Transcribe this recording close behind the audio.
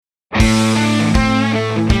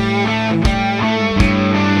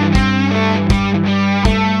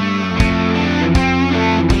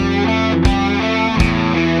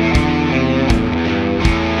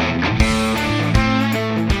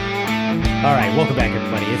right, welcome back,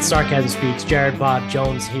 everybody. It's Sarcasm Speaks. Jared, Bob,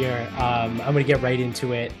 Jones here. I'm going to get right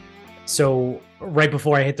into it. So right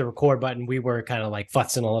before I hit the record button, we were kind of like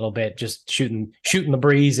futzing a little bit, just shooting the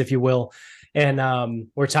breeze, if you will. And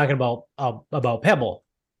we're talking about Pebble.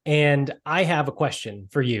 And I have a question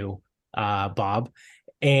for you, Bob.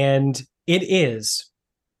 And it is,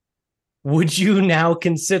 would you now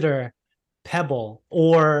consider Pebble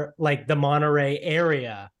or like the Monterey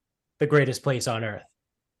area the greatest place on earth?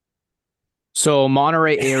 So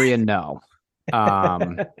Monterey area, no.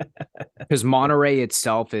 Because Monterey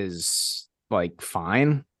itself is like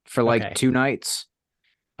fine for like 2 nights.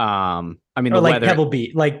 I mean, or the like weather, Pebble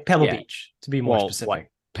yeah. Beach, to be more specific. What,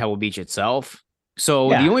 Pebble Beach itself?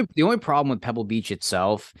 So Yeah. the only problem with Pebble Beach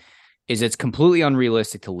itself is it's completely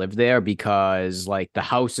unrealistic to live there because like the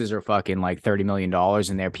houses are fucking like $30 million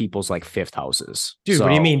and they're people's like fifth houses. Dude, what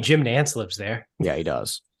do you mean? Jim Nantz lives there. Yeah, he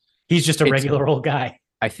does. He's just a regular old guy.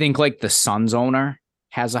 I think like the Suns owner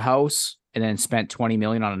has a house and then spent 20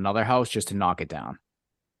 million on another house just to knock it down.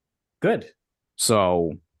 Good.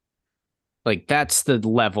 So like that's the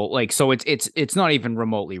level. Like, so it's not even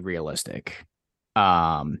remotely realistic.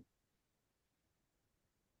 But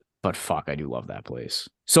fuck, I do love that place.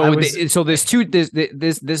 So there's two.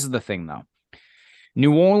 This is the thing though.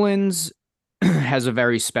 New Orleans has a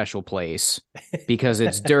very special place because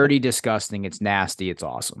it's dirty, disgusting, it's nasty, it's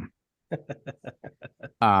awesome.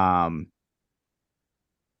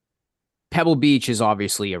 Pebble Beach is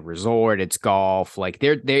obviously a resort, it's golf, like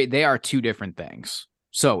they are two different things.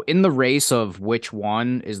 So in the race of which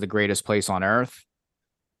one is the greatest place on earth,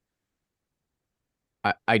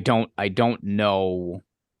 I don't know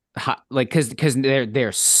how, like because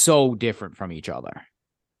they're so different from each other.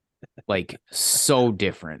 Like so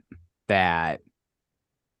different that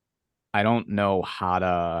I don't know how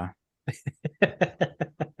to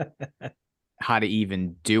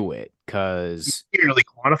even do it because you can't really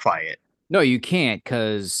quantify it. No, you can't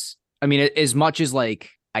because I mean, as much as like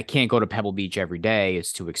I can't go to Pebble Beach every day,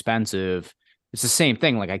 it's too expensive. It's the same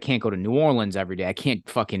thing. Like I can't go to New Orleans every day. I can't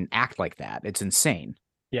fucking act like that. It's insane.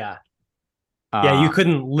 Yeah. Yeah, you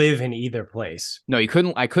couldn't live in either place. No, you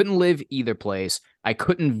couldn't. I couldn't live either place. I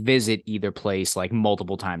couldn't visit either place like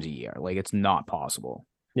multiple times a year. Like it's not possible.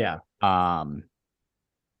 Yeah. Fuck.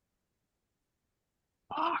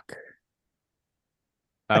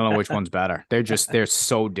 I don't know which one's better. They're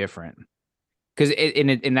so different. Because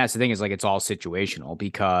and that's the thing is like it's all situational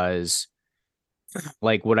because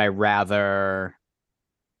like would I rather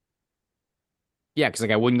because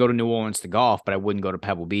like I wouldn't go to New Orleans to golf, but I wouldn't go to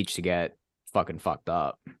Pebble Beach to get fucking fucked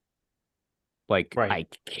up. Like right. I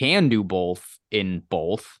can do both in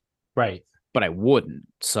both. Right. But I wouldn't.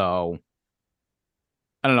 So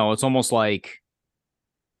I don't know. It's almost like,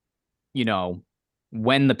 you know,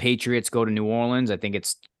 when the Patriots go to New Orleans, I think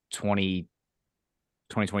it's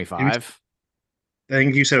 2025. I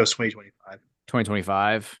think you said it was 2025.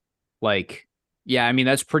 2025. Like, yeah, I mean,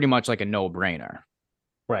 that's pretty much like a no-brainer.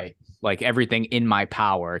 Right. Like everything in my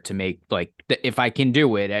power to make, like, if I can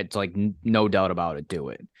do it, it's like no doubt about it, do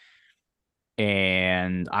it.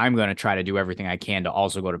 And I'm going to try to do everything I can to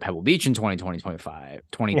also go to Pebble Beach in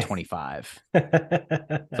 2025.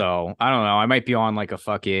 So I don't know. I might be on like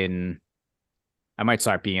I might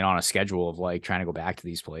start being on a schedule of like trying to go back to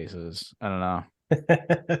these places. I don't know.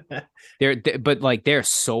 But like they're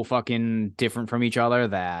so fucking different from each other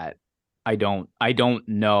that I don't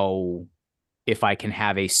know if I can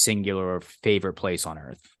have a singular favorite place on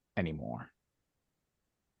earth anymore.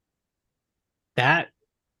 That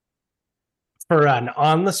for an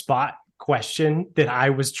on the spot question that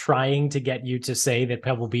I was trying to get you to say that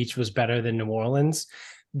Pebble Beach was better than New Orleans.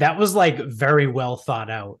 That was like very well thought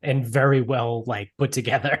out and very well like put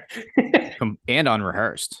together and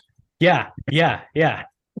unrehearsed. Yeah.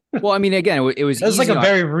 Well, I mean, again, it was like a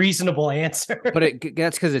very reasonable answer, but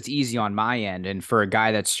that's because it's easy on my end. And for a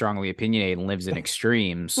guy that's strongly opinionated and lives in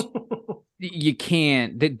extremes, you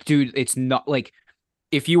can't, dude. It's not like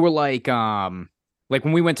if you were like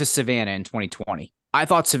when we went to Savannah in 2020, I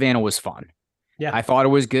thought Savannah was fun. Yeah, I thought it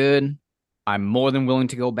was good. I'm more than willing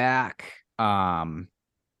to go back.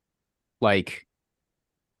 Like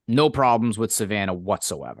no problems with Savannah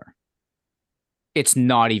whatsoever. It's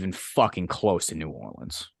not even fucking close to New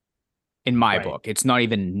Orleans. In my book, it's not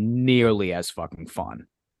even nearly as fucking fun.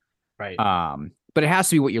 Right. But it has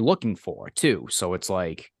to be what you're looking for too. So it's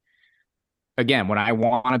like, again, when I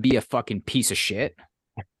want to be a fucking piece of shit,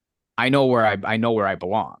 I know where I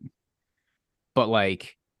belong. But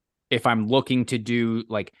like, if I'm looking to do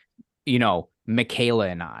like, you know, Michaela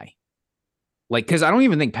and I, like, because I don't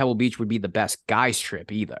even think Pebble Beach would be the best guys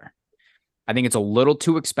trip either. I think it's a little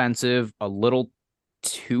too expensive, a little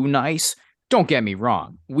too nice. don't get me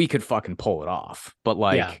wrong, we could fucking pull it off, but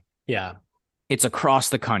like, yeah, it's across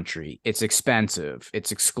the country. It's expensive.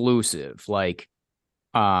 It's exclusive. Like,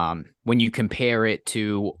 when you compare it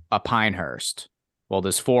to a Pinehurst, well,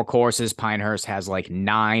 there's 4 courses. Pinehurst has like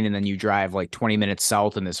 9, and then you drive like 20 minutes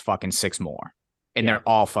south, and there's fucking 6 more, and they're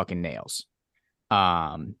all fucking nails.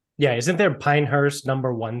 Yeah, isn't there Pinehurst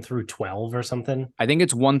number 1 through 12 or something? I think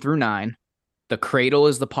it's 1 through 9. The Cradle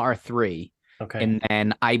is the par 3. Okay. And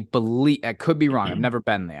then I believe, I could be wrong, I've never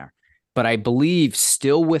been there, but I believe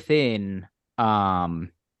still within a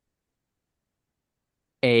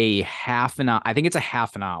half an hour, I think it's a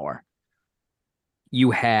half an hour,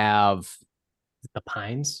 you have the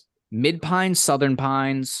Pines, Mid Pines, Southern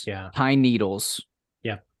Pines, Pine Needles,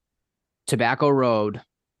 Tobacco Road.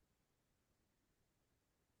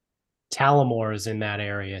 Tullamore is in that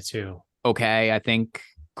area too. Okay, I think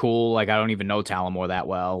cool. Like, I don't even know Tullamore that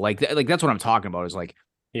well. Like that's what I'm talking about. Is like,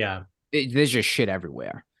 there's just shit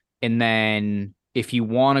everywhere. And then if you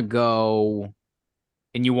want to go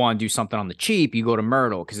and you want to do something on the cheap, you go to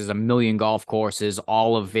Myrtle, because there's a million golf courses,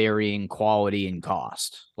 all of varying quality and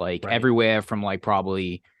cost. Like everywhere from like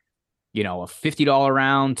probably, a $50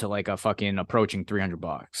 round to like a fucking approaching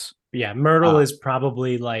 $300. Yeah, Myrtle is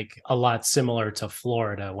probably like a lot similar to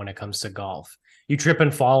Florida when it comes to golf. You trip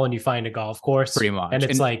and fall and you find a golf course. Pretty much. And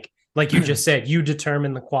it's like you just said, you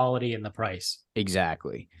determine the quality and the price.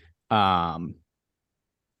 Exactly. But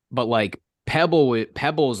like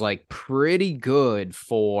Pebble's like pretty good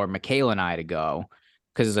for Michaela and I to go,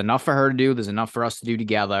 because there's enough for her to do. There's enough for us to do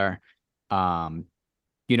together.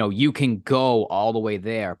 You can go all the way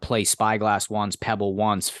there, play Spyglass once, Pebble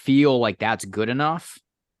once, feel like that's good enough.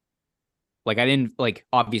 Like, I didn't, like,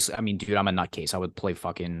 obviously, I mean, dude, I'm a nutcase. I would have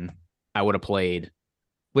played,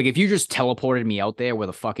 like, if you just teleported me out there with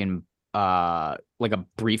a fucking, like a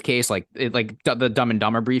briefcase, like the Dumb and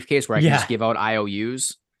Dumber briefcase where I can just give out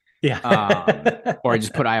IOUs. Yeah. Or I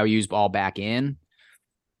just put IOUs all back in.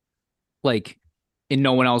 Like, and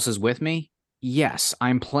no one else is with me. Yes,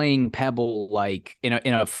 I'm playing Pebble like in a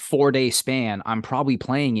 4-day span. I'm probably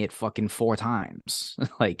playing it fucking 4 times.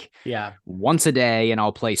 Like, once a day, and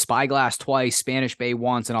I'll play Spyglass twice, Spanish Bay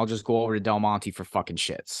once, and I'll just go over to Del Monte for fucking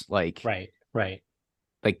shits. Like, right.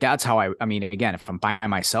 Like, that's how I mean, again, if I'm by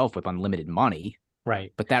myself with unlimited money,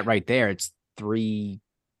 right. But that right there, it's $340.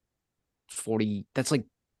 That's like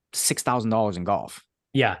 $6,000 in golf.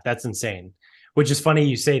 Yeah, that's insane. Which is funny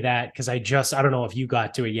you say that, because I don't know if you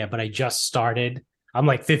got to it yet, but I just started. I'm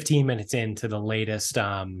like 15 minutes into the latest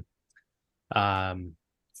John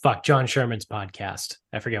Sherman's podcast.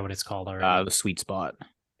 I forget what it's called already. The Sweet Spot.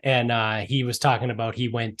 And he was talking about he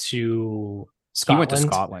went to Scotland. He went to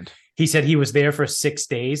Scotland. He said he was there for 6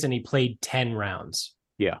 days and he played 10 rounds.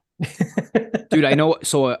 Yeah. Dude, I know.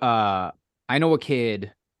 So I know a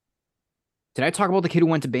kid. Did I talk about the kid who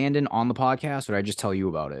went to Bandon on the podcast, or did I just tell you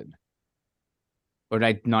about it? Or did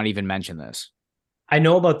I not even mention this? I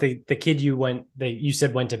know about the kid you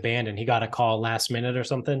said went to Bandon. He got a call last minute or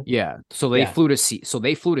something. Yeah. So they flew to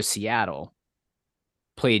Seattle,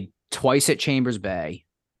 played twice at Chambers Bay.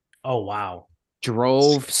 Oh wow.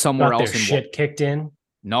 Drove somewhere else. Shit kicked in.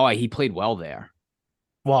 No, he played well there.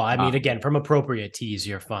 Well, I mean, again, from appropriate tees,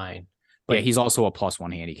 you're fine. But yeah, he's also a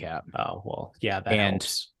 +1 handicap. Oh well, yeah, that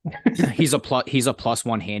helps. he's a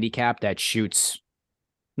 +1 handicap that shoots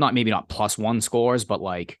maybe not +1 scores, but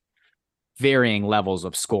like varying levels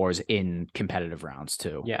of scores in competitive rounds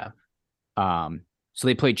too. Yeah. So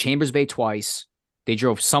they played Chambers Bay twice. They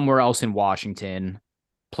drove somewhere else in Washington,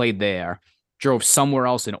 played there, drove somewhere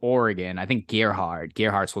else in Oregon. I think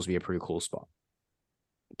Gerhardt's supposed to be a pretty cool spot.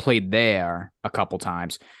 Played there a couple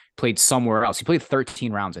times, played somewhere else. He played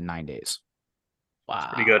 13 rounds in 9 days. Wow.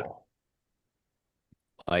 That's pretty good.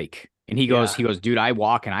 Like, and he goes, dude, I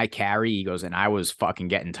walk and I carry. He goes, and I was fucking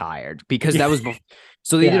getting tired, because that was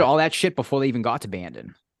so they did all that shit before they even got to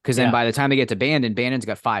Bandon. Because then by the time they get to Bandon, Bandon's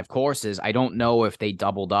got 5 courses. I don't know if they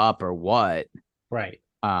doubled up or what. Right.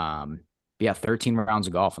 Yeah, 13 rounds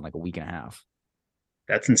of golf in like a week and a half.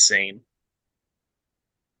 That's insane.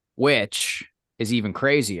 Which is even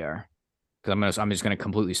crazier, because I'm just gonna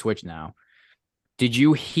completely switch now. Did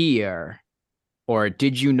you hear, or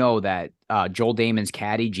did you know that Joel Damon's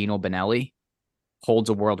caddy Gino Bonelli holds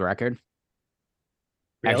a world record?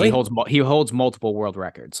 Really? Actually, he holds multiple world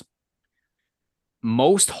records.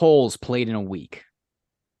 Most holes played in a week.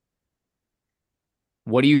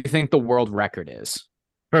 What do you think the world record is?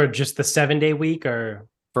 For just the 7-day week, or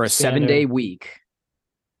for a 7-day week?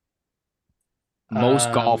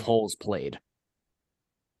 Most golf holes played.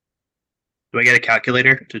 Do I get a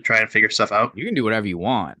calculator to try and figure stuff out? You can do whatever you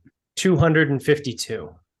want.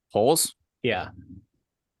 252 holes. Yeah.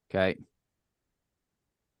 Okay.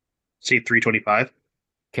 Say 325.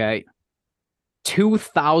 Okay.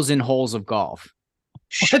 2,000 holes of golf.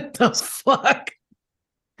 What the fuck?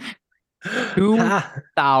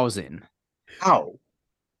 2,000. How?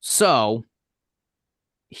 So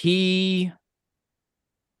he.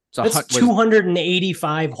 That's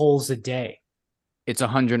 285 holes a day. It's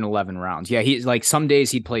 111 rounds. Yeah, he's like some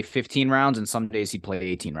days he'd play 15 rounds and some days he'd play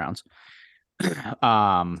 18 rounds.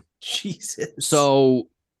 Jesus. So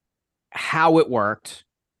how it worked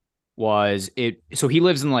was so he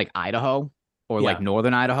lives in like Idaho or like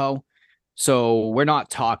northern Idaho. So we're not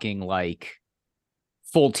talking like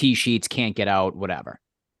full tee sheets, can't get out, whatever.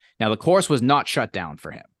 Now the course was not shut down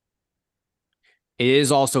for him. It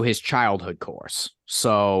is also his childhood course.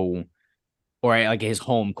 So, or like his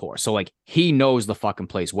home course. So like he knows the fucking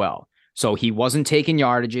place well. So he wasn't taking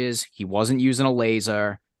yardages. He wasn't using a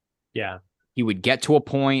laser. Yeah. He would get to a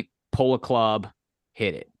point, pull a club,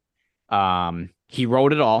 hit it. He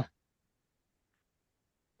wrote it all.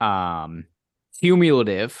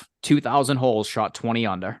 Cumulative 2,000 holes, shot 20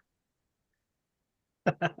 under.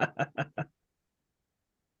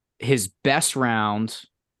 His best round,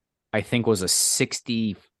 I think, was a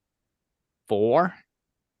 64.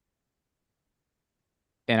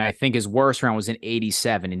 And I think his worst round was an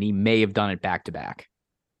 87, and he may have done it back to back.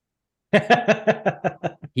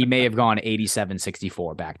 He may have gone 87,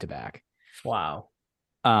 64 back to back. Wow.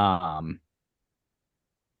 But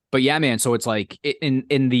yeah, man. So it's like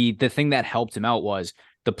in the thing that helped him out was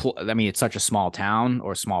it's such a small town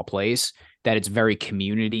or small place that it's very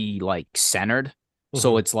community like centered. Mm-hmm.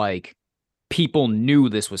 So it's like people knew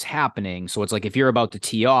this was happening. So it's like if you're about to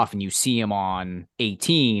tee off and you see him on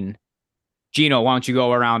 18, Gino, why don't you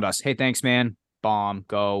go around us? Hey, thanks, man. Bomb,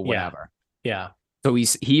 go, whatever. Yeah. So he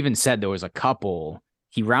even said there was a couple.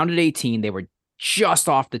 He rounded 18. They were just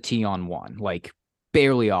off the tee on one, like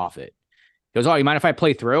barely off it. He goes, oh, you mind if I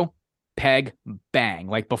play through? Peg, bang.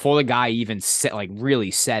 Like before the guy even said, like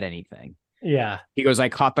really said anything. Yeah. He goes, I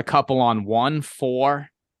caught the couple on 1, 4,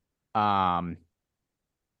 12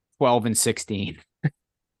 and 16.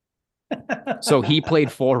 So he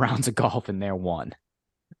played 4 rounds of golf and they're won.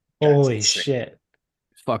 Holy shit.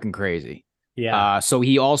 It's fucking crazy. Yeah. So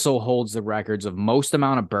he also holds the records of most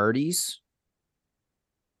amount of birdies.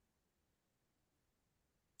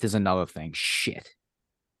 There's another thing. Shit.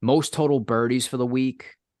 Most total birdies for the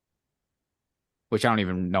week, which I don't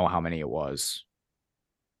even know how many it was.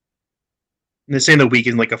 They're saying the week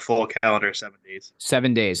is like a full calendar, 7 days.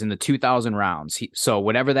 7 days in the 2,000 rounds. So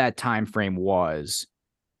whatever that time frame was,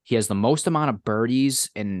 he has the most amount of birdies,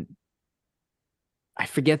 and I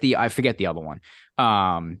forget the other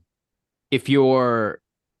one. If you're,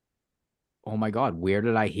 oh my God, where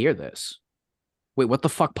did I hear this? Wait, what the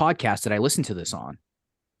fuck podcast did I listen to this on?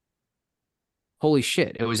 Holy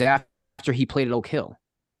shit. It was after he played at Oak Hill.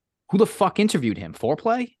 Who the fuck interviewed him?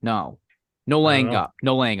 Foreplay? No laying up.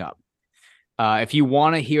 No laying up. If you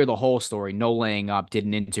want to hear the whole story, No Laying Up did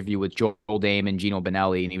an interview with Joel Dahmen and Gino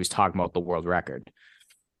Bonelli, and he was talking about the world record.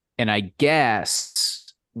 And I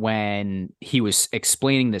guess when he was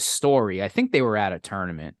explaining this story, I think they were at a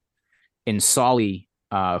tournament, and Solly,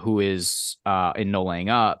 who is in No Laying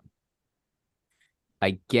Up,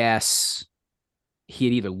 I guess he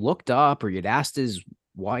had either looked up or he had asked his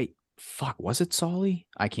wife. Fuck, was it Solly?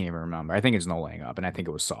 I can't even remember. I think it's No Laying Up, and I think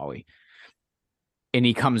it was Solly. And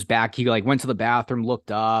he comes back. He like went to the bathroom,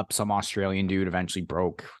 looked up. Some Australian dude eventually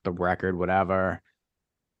broke the record, whatever.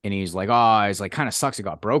 And he's like, "Oh, it's like kind of sucks. It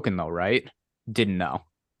got broken though, right?" Didn't know.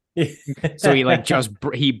 So he like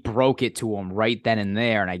he broke it to him right then and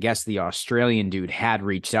there. And I guess the Australian dude had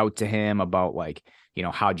reached out to him about like, you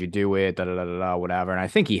know, how'd you do it, whatever. And I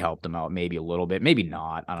think he helped him out maybe a little bit, maybe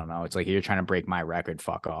not. I don't know. It's like, you're trying to break my record.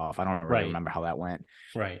 Fuck off. I don't really remember how that went.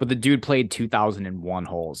 Right. But the dude played 2,001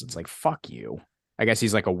 holes. It's like, fuck you. I guess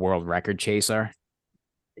he's like a world record chaser.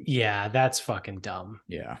 Yeah, that's fucking dumb.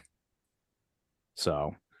 Yeah.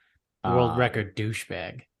 So. World record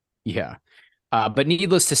douchebag. Yeah. But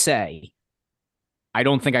needless to say, I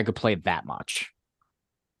don't think I could play that much.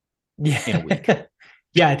 Yeah. In a week.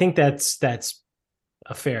 Yeah, I think that's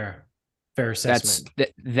a fair assessment.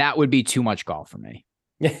 That would be too much golf for me.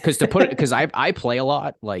 Because I play a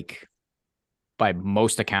lot, like by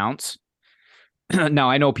most accounts. Now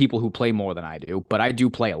I know people who play more than I do, but I do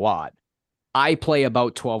play a lot. I play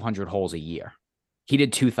about 1,200 holes a year. He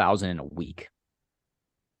did 2,000 in a week.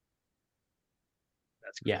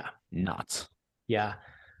 That's nuts. Yeah,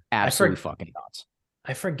 absolutely fucking nuts.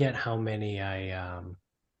 I forget how many I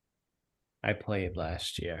played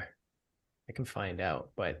last year. I can find out,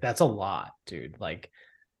 but that's a lot, dude. Like,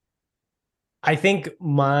 I think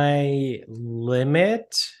my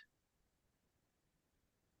limit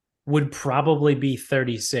would probably be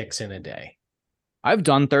 36 in a day. I've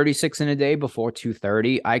done 36 in a day before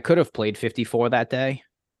 230. I could have played 54 that day.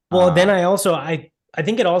 Well, then I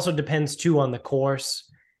think it also depends too on the course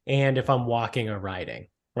and if I'm walking or riding,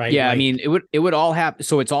 right? Yeah, like, I mean, it would all happen.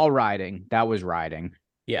 So it's all riding. That was riding.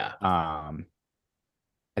 yeah. I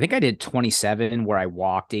think I did 27 where I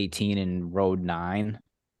walked 18 and rode 9.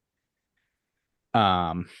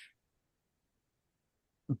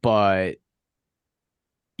 But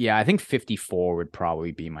yeah, I think 54 would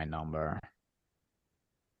probably be my number.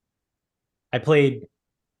 I played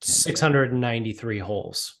 693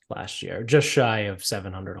 holes last year, just shy of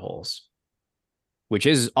 700 holes. Which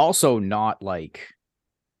is also not like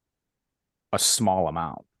a small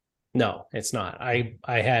amount. No, it's not. I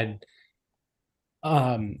had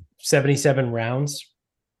 77 rounds.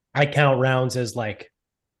 I count rounds as like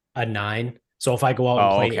a 9. So if I go out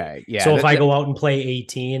and play, okay. Yeah. So if I go out and play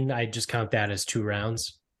 18, I just count that as 2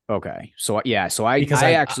 rounds. Okay. So yeah, so I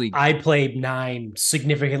actually I played 9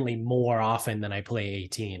 significantly more often than I play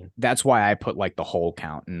 18. That's why I put like the whole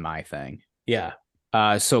count in my thing. Yeah.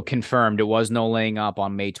 So confirmed, it was no laying up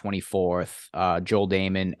on May 24th. Joel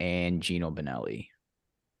Damon and Gino Bonelli.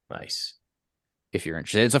 Nice. If you're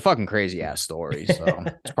interested, it's a fucking crazy ass story. So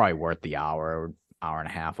it's probably worth the hour and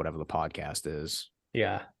a half, whatever the podcast is.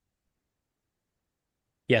 Yeah.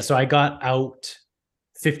 Yeah. So I got out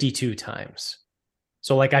 52 times.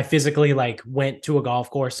 So like I physically like went to a golf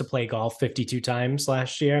course to play golf 52 times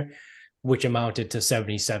last year, which amounted to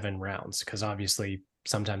 77 rounds. Because obviously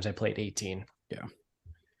sometimes I played 18. Yeah.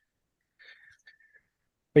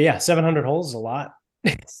 But yeah, 700 holes is a lot.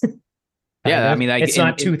 Yeah, I mean, like, it's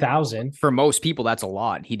not 2,000. For most people, that's a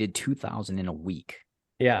lot. He did 2,000 in a week.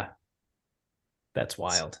 Yeah. That's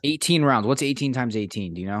wild. 18 rounds. What's 18 times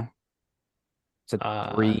 18? Do you know? It's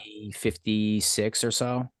 356 or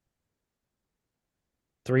so.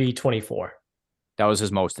 324. That was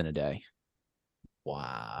his most in a day.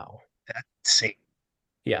 Wow. That's insane.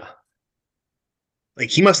 Yeah. Like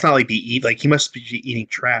he must not like he must be eating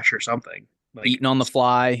trash or something. Like, Eating on the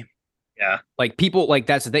fly. Yeah. Like people, like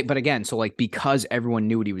that's the thing. But again, so like because everyone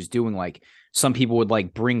knew what he was doing, like some people would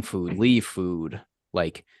like bring food, leave food,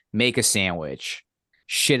 like make a sandwich,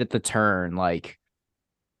 shit at the turn, like.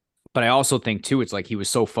 But I also think too, it's like he was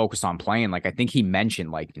so focused on playing. Like I think he mentioned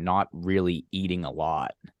like not really eating a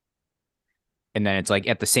lot. And then it's like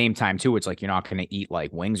at the same time too, it's like you're not going to eat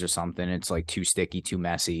like wings or something. It's like too sticky, too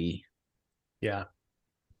messy. Yeah.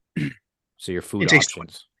 So your food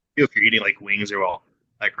options. If you're eating like wings or all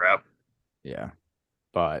that crap. Yeah.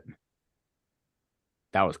 But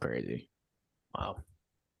that was crazy. Wow.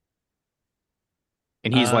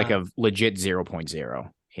 And he's like a legit 0.0.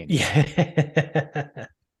 Yeah.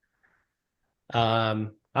 All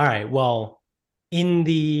right. Well, in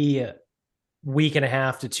the week and a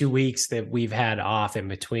half to 2 weeks that we've had off in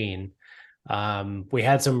between, we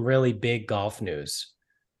had some really big golf news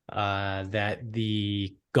that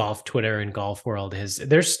the golf Twitter and golf world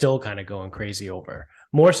they're still kind of going crazy over.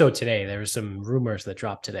 More so today. There were some rumors that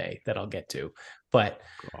dropped today that I'll get to, but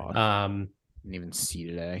didn't even see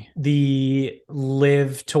today. The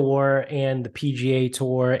Live Tour and the PGA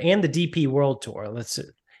Tour and the DP World Tour.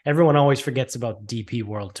 Everyone always forgets about the DP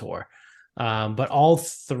World Tour. But all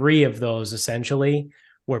 3 of those essentially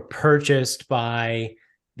were purchased by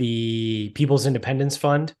the People's Independence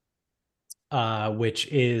Fund, which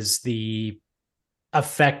is the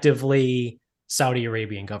effectively Saudi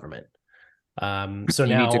Arabian government. So you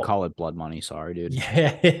now need to call it blood money. Sorry, dude.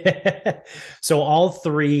 Yeah. So all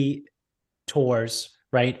 3 tours,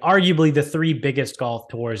 right? Arguably the 3 biggest golf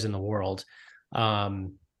tours in the world, are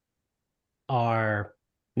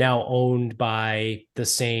now owned by the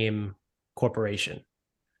same corporation.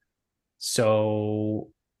 So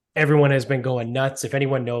everyone has been going nuts. If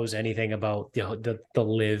anyone knows anything about the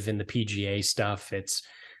Live and the PGA stuff, it's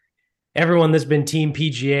everyone that's been team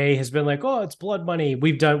PGA has been like, oh, it's blood money.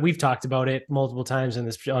 We've talked about it multiple times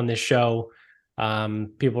on this show.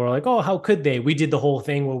 People are like, oh, how could they? We did the whole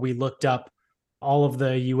thing where we looked up all of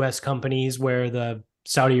the US companies where the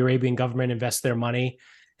Saudi Arabian government invests their money.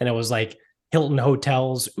 And it was like Hilton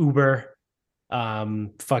Hotels, Uber,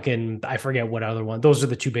 I forget what other one. Those are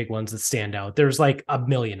the 2 big ones that stand out. There's like a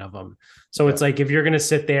million of them. So It's like, if you're going to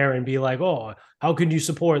sit there and be like, oh, how can you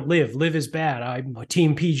support Live? Live is bad. I'm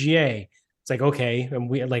team PGA. It's like, okay.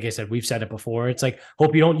 And like I said, we've said it before. It's like,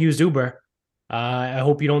 hope you don't use Uber. I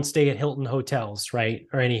hope you don't stay at Hilton Hotels, right?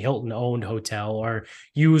 Or any Hilton owned hotel, or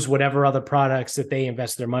use whatever other products that they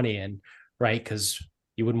invest their money in, right? Because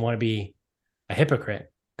you wouldn't want to be a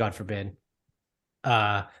hypocrite, God forbid.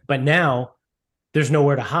 But now there's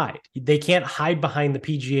nowhere to hide. They can't hide behind the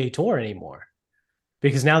PGA Tour anymore.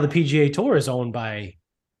 because now the PGA Tour is owned by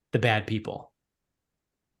the bad people.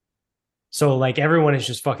 So like everyone is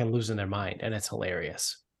just fucking losing their mind, and it's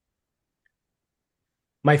hilarious.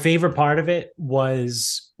 My favorite part of it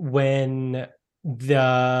was when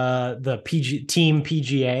the team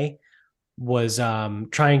PGA was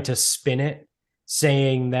trying to spin it,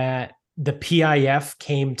 saying that the PIF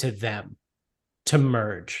came to them to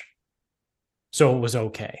merge, so it was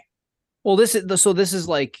okay. Well, this is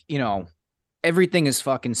like, everything is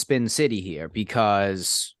fucking Spin City here,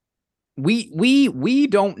 because we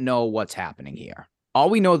don't know what's happening here. All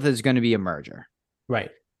we know is there's going to be a merger.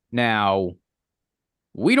 Right. Now,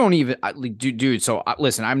 we don't even, dude. So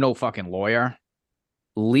listen, I'm no fucking lawyer.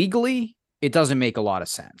 Legally, it doesn't make a lot of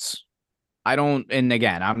sense. And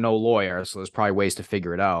again, I'm no lawyer, so there's probably ways to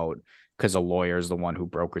figure it out, because a lawyer is the one who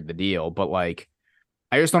brokered the deal. But like,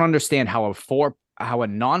 I just don't understand how a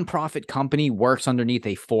nonprofit company works underneath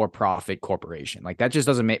a for-profit corporation. Like, that just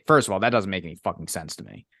doesn't make, first of all, that doesn't make any fucking sense to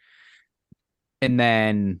me. And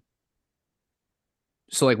then,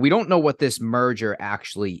 so like, we don't know what this merger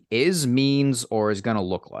actually means, or is going to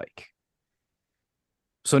look like.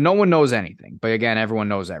 So no one knows anything, but again, everyone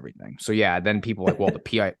knows everything. So yeah, then people are like, well, the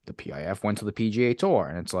PIF went to the PGA Tour,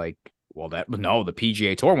 and it's like, well, the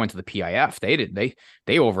PGA Tour went to the PIF.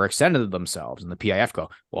 They overextended themselves, and the PIF go,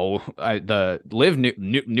 well, the LIV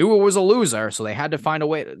knew it was a loser, so they had to find a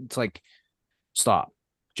way. It's like, stop,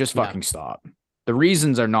 just fucking stop. The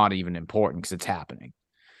reasons are not even important because it's happening.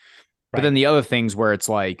 Right. But then the other things where it's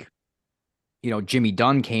like, Jimmy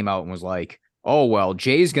Dunn came out and was like, oh, well,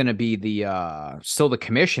 Jay's going to be still the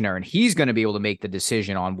commissioner, and he's going to be able to make the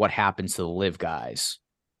decision on what happens to the LIV guys.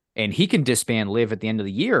 And he can disband LIV at the end of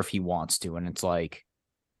the year if he wants to. And it's like,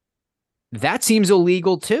 that seems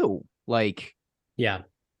illegal too. Like, yeah,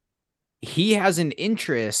 he has an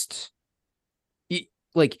interest. He's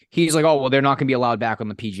like, oh, well, they're not going to be allowed back on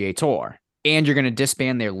the PGA Tour, and you're going to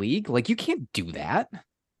disband their league. Like, you can't do that.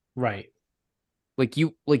 Right. Like,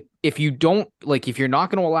 if you're not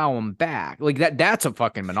going to allow them back, like that's a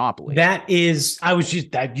fucking monopoly. You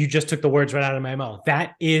just took the words right out of my mouth.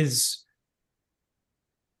 That is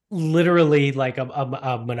literally like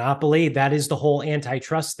a monopoly. That is the whole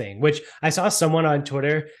antitrust thing, which I saw someone on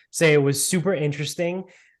Twitter say it was super interesting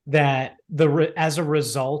that as a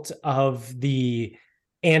result of the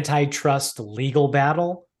antitrust legal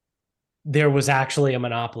battle, there was actually a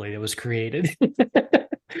monopoly that was created.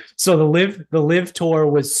 So the LIV Tour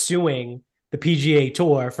was suing the PGA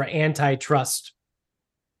Tour for antitrust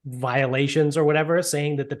violations or whatever,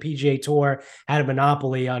 saying that the PGA Tour had a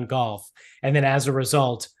monopoly on golf. And then as a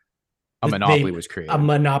result, a monopoly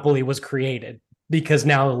was created because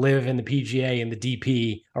now the LIV and the PGA and the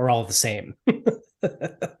DP are all the same.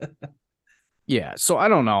 Yeah. So I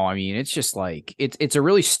don't know. I mean, it's just like, it's a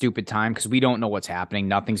really stupid time because we don't know what's happening.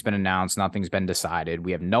 Nothing's been announced. Nothing's been decided.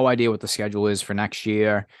 We have no idea what the schedule is for next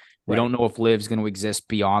year. We don't know if LIV's going to exist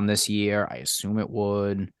beyond this year. I assume it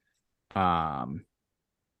would. And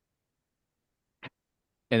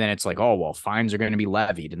then it's like, oh, well, fines are going to be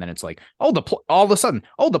levied. And then it's like, oh, all of a sudden,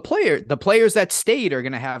 oh, the players that stayed are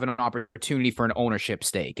going to have an opportunity for an ownership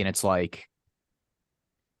stake. And it's like,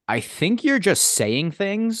 I think you're just saying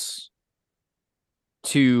things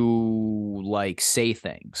to like say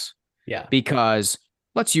things. Yeah. Because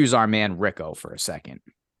let's use our man Rico for a second.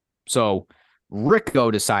 So Rico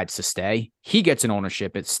decides to stay. He gets an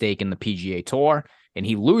ownership at stake in the PGA Tour, and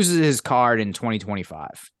he loses his card in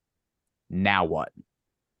 2025. Now what?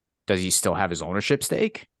 Does he still have his ownership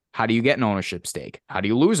stake? How do you get an ownership stake? How do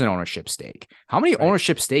you lose an ownership stake? How many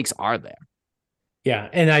ownership stakes are there? Yeah,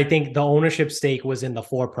 and I think the ownership stake was in the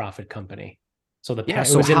for-profit company. So it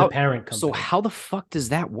was in the parent company. So how the fuck does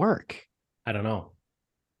that work? I don't know.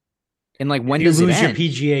 And like, when does you lose your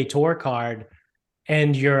PGA Tour card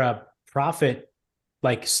and you're a profit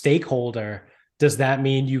like stakeholder, does that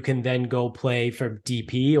mean you can then go play for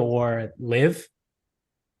DP or LIV?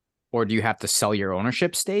 Or do you have to sell your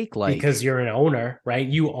ownership stake? Like, because you're an owner, right?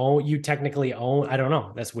 You technically own. I don't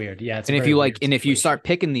know. That's weird. Yeah. And if you start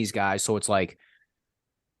picking these guys, so it's like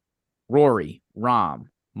Rory, Rahm,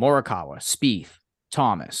 Morikawa, Spieth,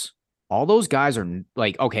 Thomas, all those guys are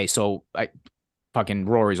like, okay, so fucking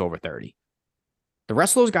Rory's over 30. The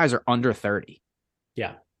rest of those guys are under 30.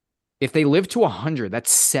 Yeah. If they live to 100, that's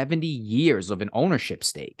 70 years of an ownership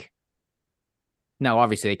stake. Now,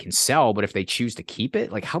 obviously they can sell, but if they choose to keep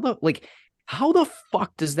it, how the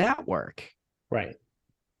fuck does that work? Right.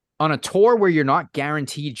 On a tour where you're not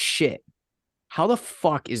guaranteed shit, how the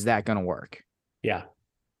fuck is that going to work? Yeah.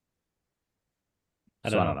 I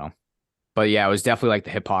don't know. But yeah, it was definitely like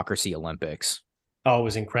the hypocrisy Olympics. Oh, it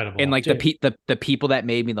was incredible. And like Dude. the people that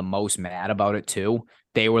made me the most mad about it too,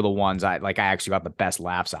 they were the ones I actually got the best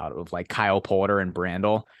laughs out of, like Kyle Porter and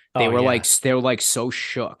Brandel. They Oh, were yeah. like so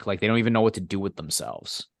shook, like they don't even know what to do with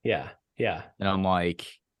themselves. Yeah. Yeah. And I'm like,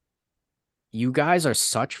 you guys are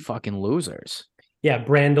such fucking losers. Yeah.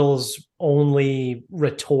 Brandel's only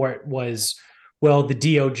retort was, well, the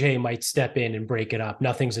DOJ might step in and break it up.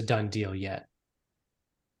 Nothing's a done deal yet.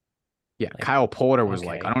 Yeah, Like, Kyle Porter was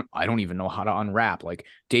like, okay. I don't even know how to unwrap. Like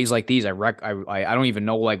days like these, I don't even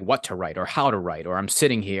know like what to write or how to write. Or I'm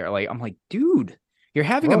sitting here like I'm like, dude, you're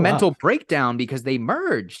having a Grow mental up. breakdown because they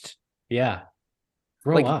merged. Yeah.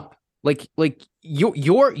 Grow Like up. like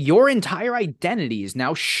your entire identity is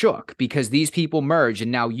now shook because these people merge,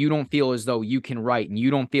 and now you don't feel as though you can write, and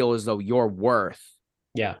you don't feel as though you're worth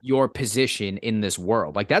Yeah. your position in this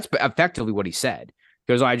world. Like that's effectively what he said.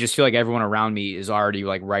 Because I just feel like everyone around me is already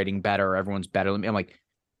like writing better. Everyone's better than me. I'm like,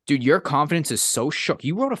 dude, your confidence is so shook.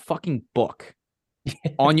 You wrote a fucking book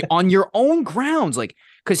on your own grounds. Like,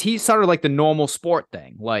 because he started like the normal sport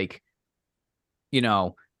thing, like, you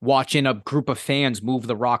know, watching a group of fans move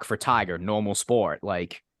the rock for Tiger, normal sport.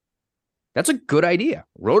 Like, that's a good idea.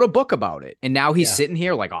 Wrote a book about it. And now he's Yeah. sitting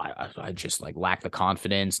here like, oh, I just like lack the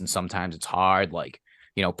confidence. And sometimes it's hard. Like,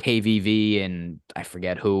 you know, KVV and I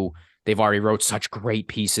forget who, they've already wrote such great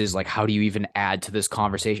pieces. Like, how do you even add to this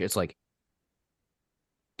conversation? It's like,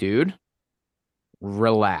 dude,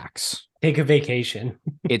 relax. Take a vacation.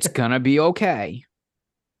 It's going to be okay.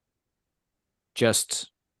 Just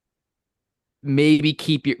maybe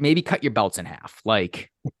cut your belts in half.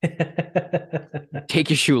 Like, take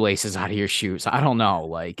your shoelaces out of your shoes. I don't know.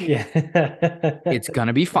 Like, Yeah. it's going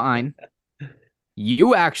to be fine.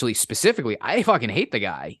 You actually, specifically, I fucking hate the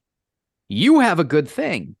guy. You have a good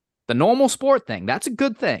thing. The normal sport thing, that's a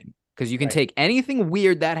good thing because you can take anything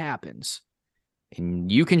weird that happens and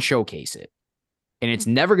you can showcase it. And it's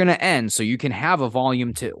never going to end, so you can have a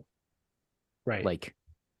volume 2. Right. Like,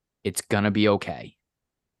 it's going to be okay.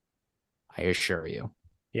 I assure you.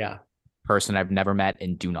 Yeah. Person I've never met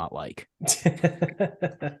and do not like.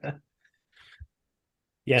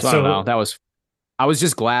 Yeah. So I don't know. I was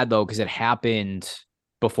just glad though, because it happened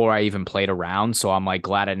before I even played around. So I'm like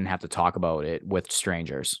glad I didn't have to talk about it with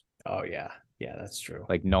strangers. Oh, yeah. Yeah, that's true.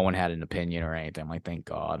 Like no one had an opinion or anything. I'm like, thank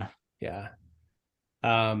God. Yeah.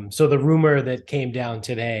 So the rumor that came down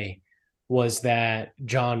today was that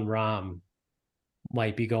Jon Rahm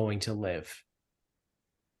might be going to live.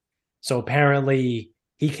 So apparently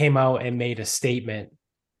he came out and made a statement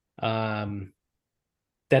that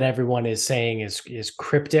everyone is saying is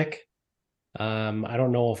cryptic. I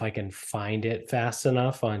don't know if I can find it fast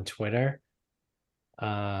enough on Twitter.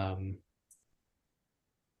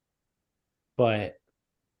 But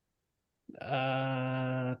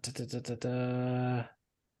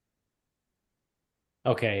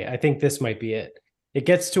okay, I think this might be it. It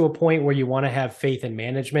gets to a point where you want to have faith in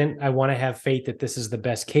management. I want to have faith that this is the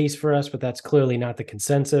best case for us, but that's clearly not the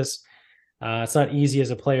consensus. It's not easy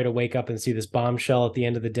as a player to wake up and see this bombshell at the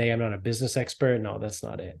end of the day. I'm not a business expert. No, that's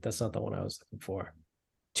not it. That's not the one I was looking for.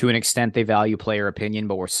 To an extent, they value player opinion,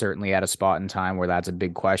 but we're certainly at a spot in time where that's a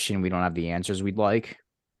big question. We don't have the answers we'd like.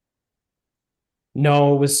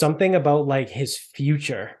 No, it was something about like his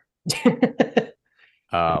future.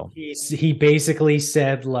 Oh, He basically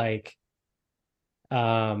said like,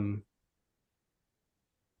 you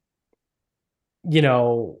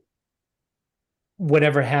know,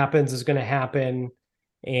 whatever happens is going to happen,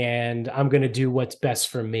 and I'm going to do what's best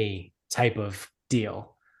for me type of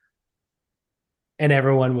deal. And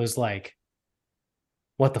everyone was like,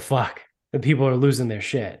 what the fuck? The people are losing their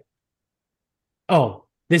shit. Oh,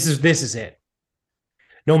 this is it.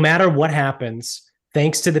 No matter what happens,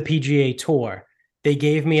 thanks to the PGA Tour, they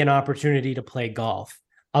gave me an opportunity to play golf.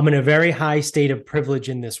 I'm in a very high state of privilege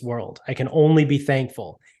in this world. I can only be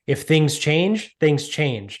thankful. If things change,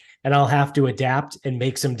 and I'll have to adapt and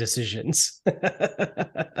make some decisions.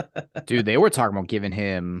 dude, they were talking about giving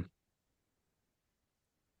him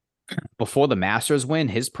before the Masters win.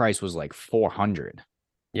 His price was like 400.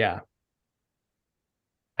 Yeah.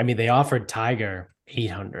 I mean, they offered Tiger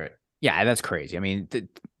 800. Yeah, that's crazy. I mean,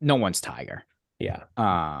 no one's Tiger. Yeah.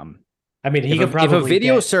 I mean, he could probably if a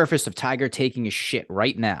video surfaced of Tiger taking his shit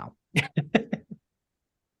right now, it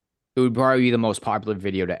would probably be the most popular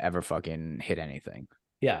video to ever fucking hit anything.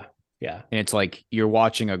 Yeah. Yeah. And it's like you're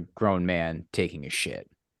watching a grown man taking a shit.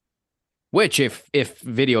 Which, if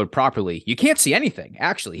videoed properly, you can't see anything.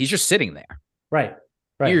 Actually, he's just sitting there. Right.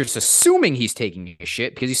 Right. You're just assuming he's taking a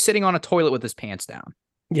shit because he's sitting on a toilet with his pants down.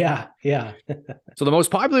 Yeah. Yeah. So the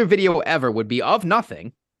most popular video ever would be of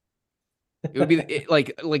nothing. It would be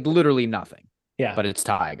like literally nothing. Yeah. But it's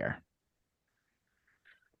Tiger.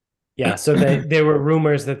 Yeah, so there were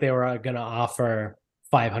rumors that they were going to offer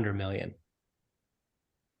 500 million.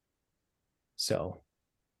 So,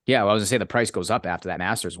 Yeah, well, I was gonna say the price goes up after that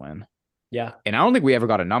Masters win. yeah. And I don't think we ever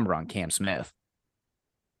got a number on Cam Smith.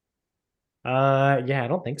 Yeah, I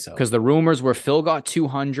don't think so. Because the rumors were Phil got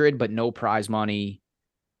 200, but no prize money.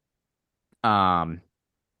 DJ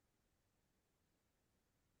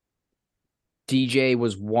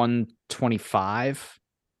was 125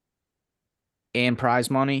 and prize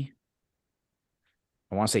money.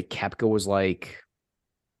 I want to say Koepka was like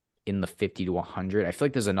in the 50 to 100. I feel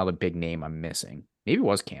like there's another big name I'm missing. Maybe it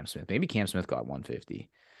was Cam Smith. Maybe Cam Smith got 150.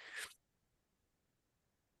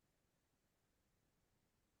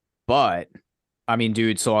 But I mean,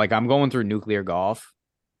 dude, so like I'm going through Nuclear Golf.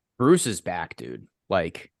 Bruce is back, dude.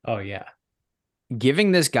 Like, oh yeah.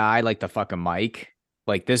 Giving this guy like the fucking mic,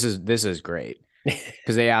 like this is great.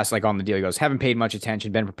 Because they asked like on the deal, he goes, haven't paid much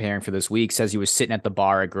attention, been preparing for this week. Says he was sitting at the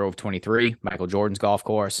bar at Grove 23, Michael Jordan's golf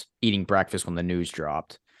course, eating breakfast when the news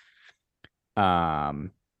dropped.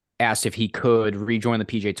 Asked if he could rejoin the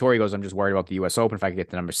PGA Tour. He goes, I'm just worried about the US Open. If I could get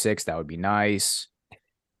to number 6, that would be nice.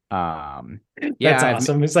 Yeah, that's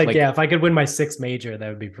awesome. It's like, yeah, if I could win my 6th major, that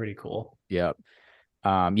would be pretty cool. Yep.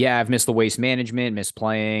 Yeah, I've missed the waste management, missed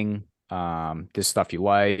playing. This stuff you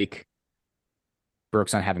like.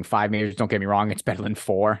 Brooks on having 5 majors. Don't get me wrong, it's better than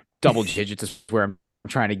 4. Double digits is where I'm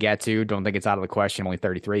trying to get to. Don't think it's out of the question. I'm only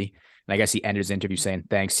 33. And I guess he ended his interview saying,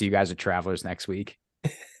 thanks, see you guys at Travelers next week.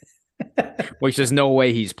 Which there's no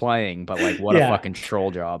way he's playing, but like what a fucking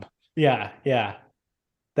troll job. Yeah.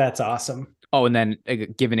 That's awesome. Oh, and then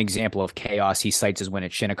give an example of chaos. He cites his win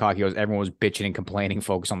at Shinnecock. He goes, everyone was bitching and complaining,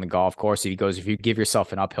 focus on the golf course. He goes, if you give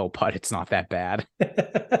yourself an uphill putt, it's not that bad.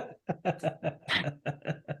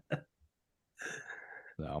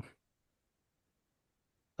 So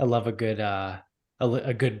I love a good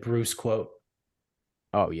Bruce quote.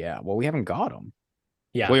 Oh yeah. Well, we haven't got him.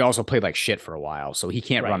 Yeah. Well, he also played like shit for a while, so he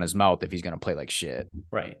can't run his mouth if he's going to play like shit.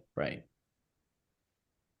 Right.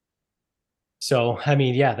 So, I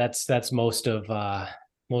mean, yeah, that's most of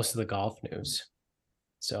the golf news.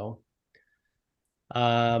 So,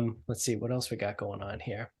 let's see what else we got going on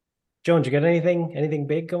here. Jones, you got anything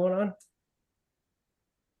big going on?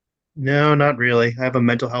 No, not really. I have a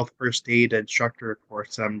mental health first aid instructor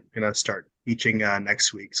course I'm gonna start teaching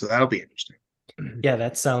next week, so that'll be interesting. Yeah,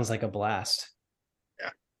 that sounds like a blast.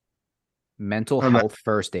 Yeah. Mental health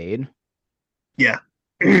first aid. Yeah.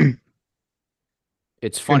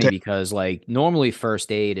 It's funny because like normally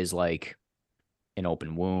first aid is like an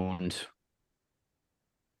open wound,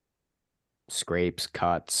 scrapes,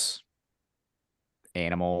 cuts,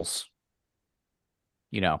 animals.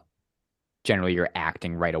 You know, generally you're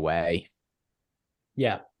acting right away.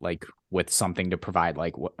 Yeah. Like with something to provide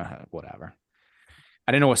like whatever.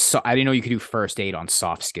 I didn't know you could do first aid on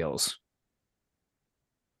soft skills.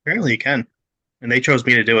 Apparently you can. And they chose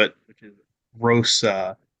me to do it, which is gross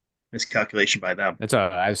miscalculation by them.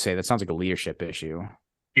 I would say that sounds like a leadership issue.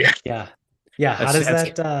 Yeah. How does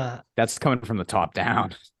that that's coming from the top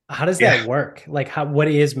down. How does that work? Like what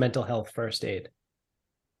is mental health first aid?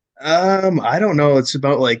 I don't know. It's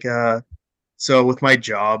about like so with my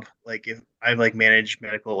job, like if I like manage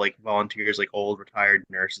medical like volunteers, like old retired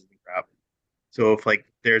nurses and crap. So if like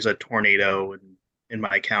there's a tornado in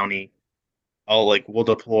my county, we'll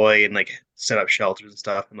deploy and like set up shelters and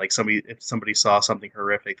stuff. And like if somebody saw something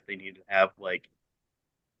horrific, they need to have like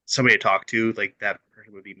somebody to talk to. Like that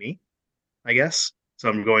person would be me, I guess. So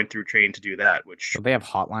I'm going through training to do that. Which do they have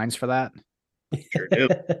hotlines for that? Sure do.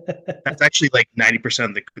 That's actually like 90%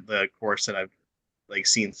 of the course that I've like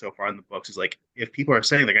seen so far in the books is like if people are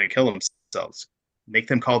saying they're going to kill themselves, make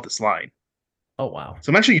them call this line. Oh wow!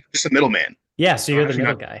 So I'm actually just a middleman. Yeah, so you're the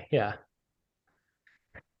middle guy. Yeah.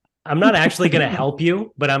 I'm not actually going to help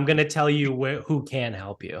you, but I'm going to tell you who can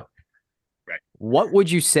help you. Right. What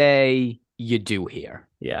would you say you do here?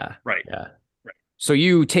 Yeah. Right. Yeah. Right. So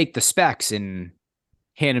you take the specs and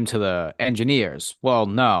hand them to the engineers. Well,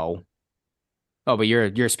 no. Oh, but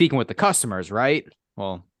you're speaking with the customers, right?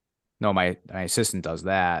 Well, no, my assistant does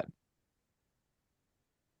that.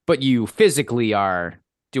 But you physically are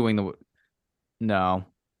doing no.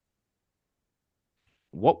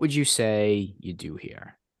 What would you say you do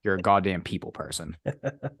here? You're a goddamn people person.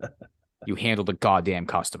 You handle the goddamn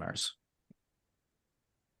customers.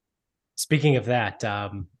 Speaking of that,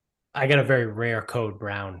 I got a very rare code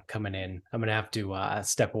brown coming in. I'm going to have to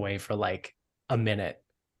step away for like a minute,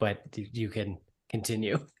 but you can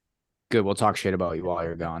continue. Good. We'll talk shit about you while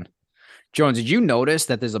you're gone. Jones, did you notice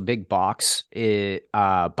that there's a big box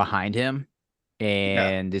behind him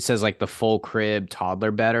and it says like the full crib toddler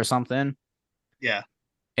bed or something? Yeah.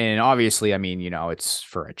 And obviously, I mean, it's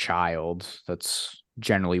for a child. That's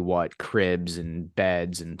generally what cribs and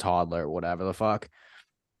beds and toddler, whatever the fuck.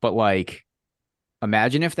 But like,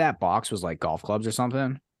 imagine if that box was like golf clubs or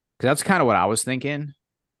something. Because that's kind of what I was thinking.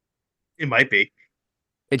 It might be.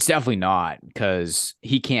 It's definitely not because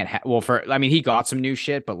he can't have. Well, he got some new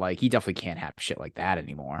shit, but like, he definitely can't have shit like that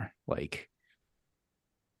anymore. Like,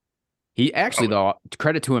 he actually, though,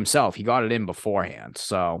 credit to himself, he got it in beforehand.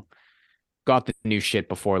 So, got the new shit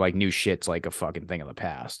before like new shit's like a fucking thing of the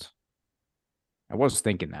past. I was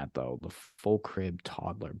thinking that though. The full crib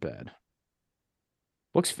toddler bed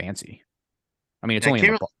looks fancy. I mean, it's only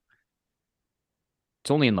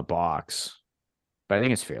in the box, but I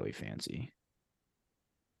think it's fairly fancy.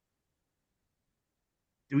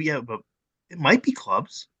 But it might be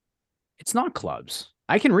clubs. It's not clubs.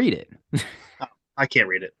 I can read it. Oh, I can't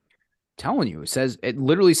read it. Telling you, it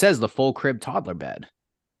literally says the full crib toddler bed.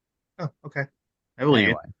 Oh, okay. I believe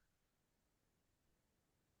you.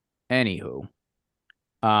 Anywho.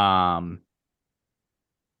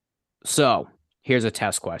 So here's a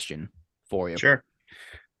test question for you. Sure.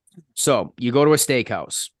 So you go to a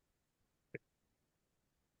steakhouse.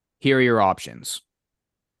 Here are your options.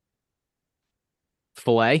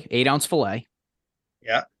 Filet, 8-ounce filet.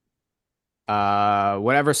 Yeah.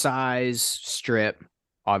 Whatever size strip.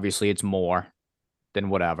 Obviously, it's more than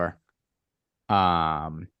whatever.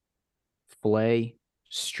 Filet,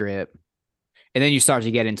 strip. And then you start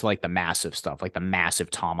to get into like the massive stuff, like the massive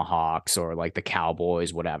tomahawks or like the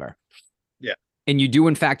cowboys, whatever. Yeah. And you do,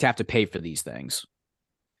 in fact, have to pay for these things.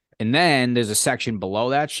 And then there's a section below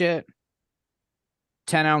that shit.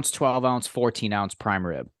 10-ounce, 12-ounce, 14-ounce prime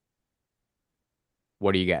rib.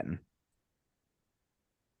 What are you getting?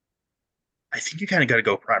 I think you kind of got to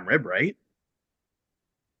go prime rib, right?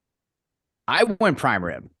 I went prime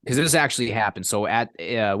rib because this actually happened. So at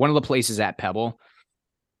one of the places at Pebble,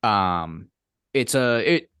 I think it's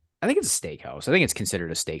a steakhouse. I think it's considered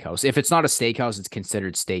a steakhouse. If it's not a steakhouse, it's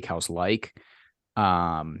considered steakhouse-like.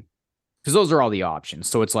 Because those are all the options.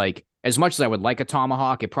 So it's like, as much as I would like a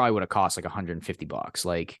tomahawk, it probably would have cost like $150.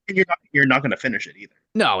 Like, and you're not going to finish it either.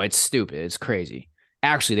 No, it's stupid. It's crazy.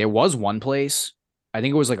 Actually, there was one place. I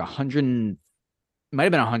think it was like 100, might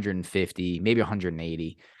have been 150, maybe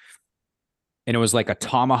 180. And it was like a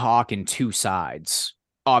tomahawk and 2 sides,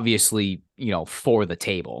 obviously, for the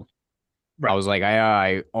table. Right. I was like,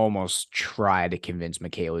 I almost tried to convince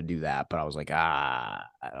Michaela to do that, but I was like, I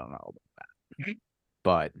don't know about that.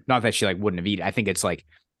 But not that she like wouldn't have eaten. I think it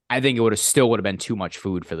would have been too much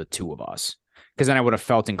food for the two of us, because then I would have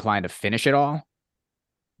felt inclined to finish it all.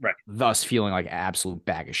 Right. Thus feeling like an absolute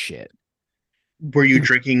bag of shit. Were you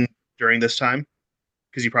drinking during this time?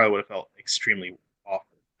 Because you probably would have felt extremely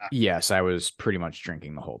awful. Yes, I was pretty much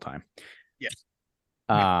drinking the whole time. Yes.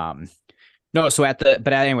 No, so at the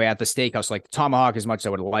steakhouse, like the tomahawk, as much as I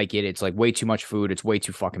would like it, it's like way too much food. It's way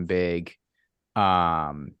too fucking big.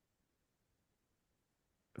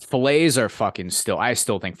 Fillets are I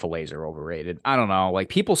still think fillets are overrated. I don't know. Like,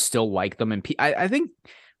 people still like them. And I think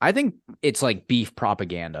it's like beef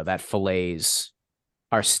propaganda that fillets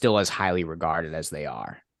are still as highly regarded as they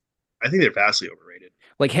are. I think they're vastly overrated.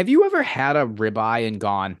 Like, have you ever had a ribeye and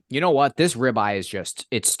gone, you know what? This ribeye is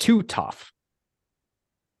it's too tough.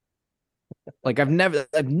 Like, I've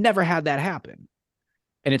never had that happen.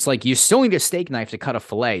 And it's like, you still need a steak knife to cut a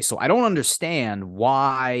fillet. So I don't understand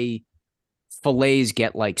why fillets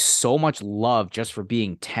get like so much love just for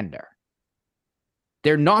being tender.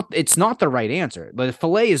 It's not the right answer. The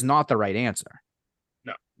fillet is not the right answer.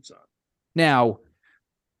 No, it's not. Now,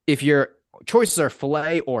 if your choices are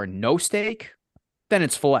fillet or no steak, then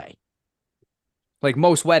it's fillet. Like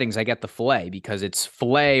most weddings, I get the fillet because it's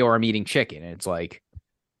fillet or I'm eating chicken. And it's like,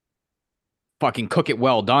 fucking cook it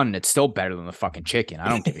well done. And it's still better than the fucking chicken. I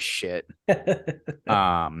don't give a shit.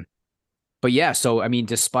 But yeah, so I mean,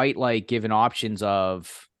 despite like giving options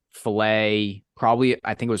of fillet,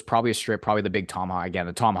 I think it was probably a strip, probably the big tomahawk. Again,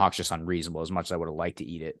 the tomahawk's just unreasonable as much as I would have liked to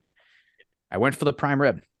eat it. I went for the prime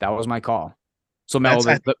rib. That was my call. So Mel,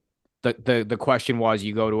 the question was,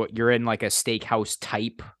 you're in like a steakhouse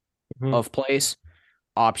type of place.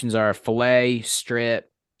 Options are fillet,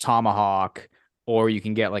 strip, tomahawk, or you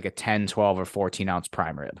can get like a 10, 12, or 14-ounce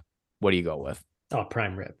prime rib. What do you go with? Oh,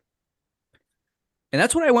 prime rib. And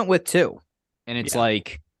that's what I went with too. And it's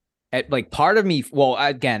like, part of me, well,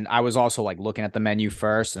 again, I was also like looking at the menu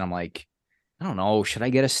first and I'm like, I don't know, should I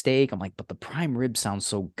get a steak? I'm like, but the prime rib sounds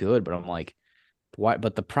so good. But I'm like, what?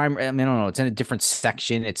 But the prime, I mean, I don't know. It's in a different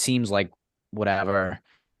section. It seems like whatever.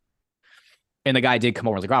 And the guy did come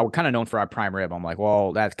over and was like, oh, we're kind of known for our prime rib. I'm like,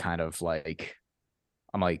 well, that's kind of like,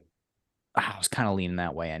 I was kind of leaning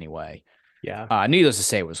that way anyway. Yeah. Needless to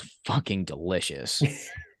say, it was fucking delicious.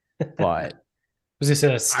 But was this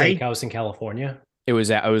a steakhouse in California? It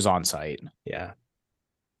was on site. Yeah.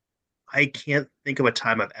 I can't think of a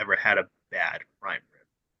time I've ever had a bad prime rib.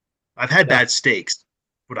 I've had bad steaks,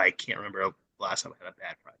 but I can't remember the last time I had a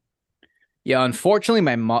bad prime. Yeah, unfortunately,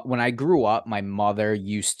 when I grew up, my mother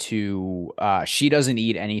used to. She doesn't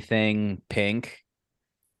eat anything pink,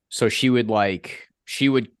 so she would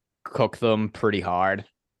cook them pretty hard.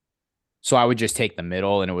 So I would just take the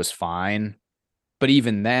middle, and it was fine. But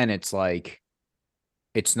even then, it's like,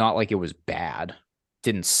 it's not like it was bad. It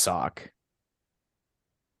didn't suck.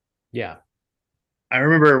 Yeah. I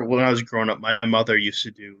remember when I was growing up, my mother used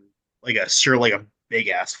to do like a big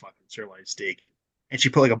ass fucking sirloin steak, and she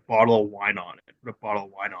put like a bottle of wine on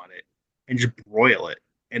it, and just broil it,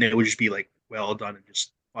 and it would just be like well done and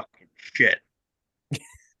just fucking shit.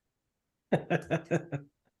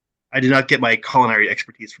 I did not get my culinary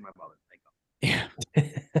expertise from my mother. Yeah.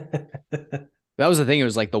 That was the thing. It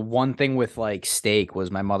was like the one thing with like steak was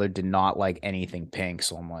my mother did not like anything pink.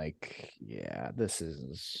 So I'm like, yeah, this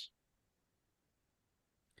is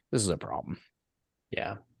a problem.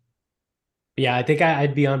 Yeah. Yeah, I think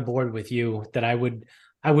I'd be on board with you that I would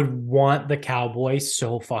want the cowboy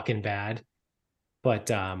so fucking bad.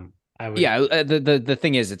 But I would. Yeah, the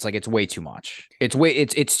thing is, it's like it's way too much.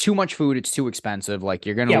 It's too much food. It's too expensive. Like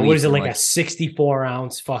you're gonna. Yeah, what is it like a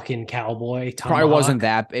 64-ounce fucking cowboy?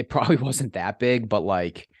 Tomahawk? It probably wasn't that big, but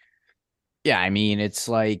like, yeah, I mean, it's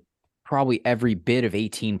like probably every bit of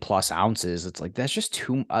 18 plus ounces. It's like that's just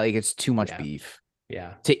too it's too much beef.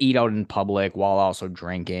 Yeah. To eat out in public while also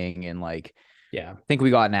drinking and like. Yeah. I think we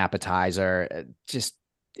got an appetizer. Just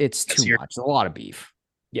it's too much. It's a lot of beef.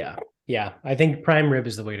 Yeah. Yeah. I think prime rib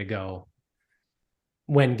is the way to go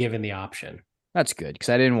when given the option. That's good because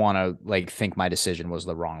I didn't want to like think my decision was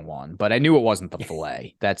the wrong one, but I knew it wasn't the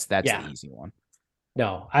fillet. That's the easy one.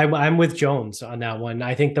 No, I'm with Jones on that one.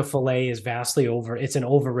 I think the fillet is vastly it's an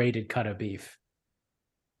overrated cut of beef.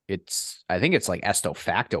 I think it's like esto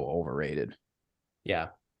facto overrated. Yeah.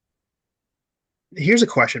 Here's a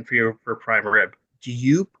question for you for prime rib. Do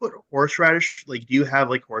you put horseradish? Like, do you have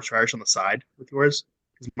like horseradish on the side with yours?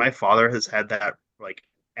 Because my father has had that like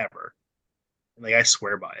ever. Like, I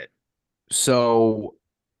swear by it. So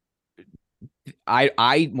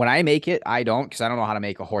I when I make it, I don't, because I don't know how to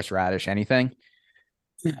make a horseradish anything.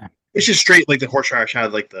 It's just straight like the horseradish out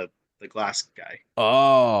of like the glass guy.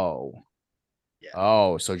 Oh. Yeah.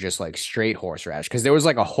 Oh, so just like straight horseradish. Because there was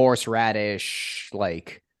like a horseradish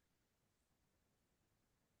like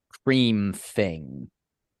cream thing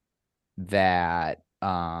that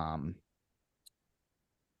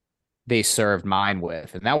they served mine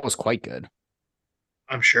with, and that was quite good.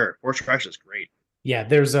 I'm sure horseradish is great. Yeah,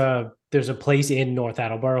 there's a place in North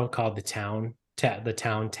Attleboro called the Town Tap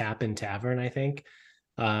and Tavern, I think.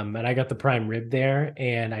 And I got the prime rib there,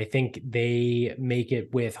 and I think they make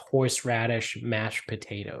it with horseradish mashed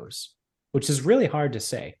potatoes, which is really hard to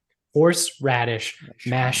say. Horseradish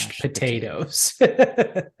mashed potatoes.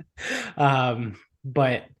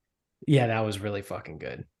 But yeah, that was really fucking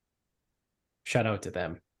good. Shout out to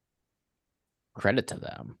them. Credit to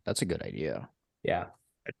them. That's a good idea. Yeah.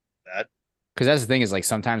 That because that's the thing is like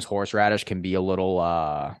sometimes horseradish can be a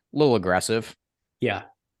little aggressive. Yeah.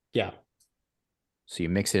 Yeah. So you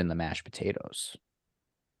mix it in the mashed potatoes.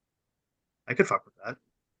 I could fuck with that.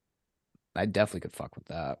 I definitely could fuck with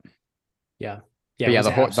that. Yeah. Yeah. It was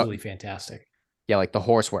absolutely fantastic. Yeah, like the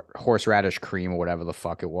horseradish cream or whatever the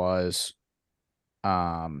fuck it was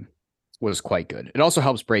quite good. It also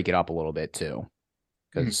helps break it up a little bit too.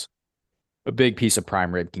 Because a big piece of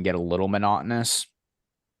prime rib can get a little monotonous.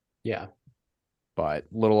 Yeah. But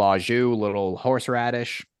little au jus, little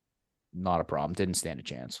horseradish, not a problem. Didn't stand a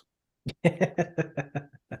chance.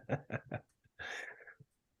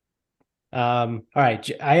 All right.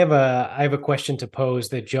 I have a question to pose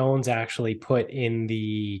that Jones actually put in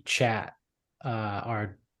the chat,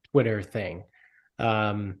 our Twitter thing.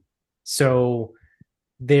 So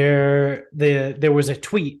there was a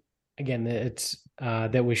tweet again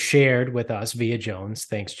that was shared with us via Jones.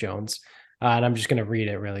 Thanks, Jones. And I'm just going to read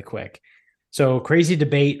it really quick. So, crazy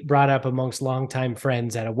debate brought up amongst longtime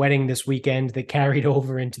friends at a wedding this weekend that carried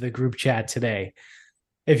over into the group chat today.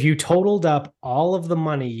 If you totaled up all of the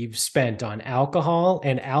money you've spent on alcohol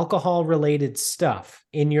and alcohol-related stuff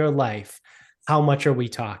in your life, how much are we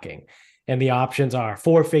talking? And the options are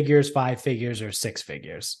 4 figures, 5 figures, or 6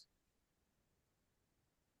 figures.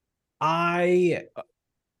 I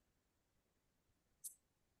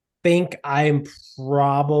think I'm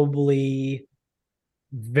probably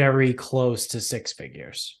very close to 6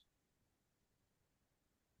 figures,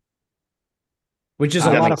 which is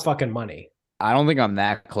a lot of fucking money. I don't think I'm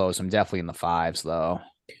that close. I'm definitely in the fives though.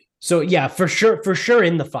 So yeah, for sure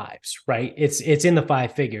in the fives, right? It's in the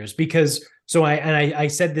five figures because so I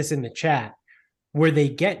said this in the chat where they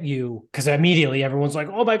get you because immediately everyone's like,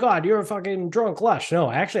 "Oh my god, you're a fucking drunk lush."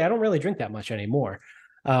 No, actually, I don't really drink that much anymore.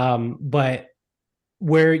 But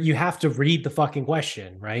where you have to read the fucking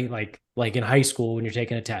question, right? Like in high school when you're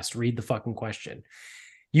taking a test, read the fucking question.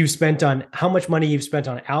 You've spent on how much money you've spent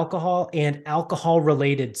on alcohol and alcohol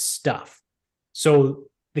related stuff. So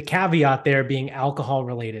the caveat there being alcohol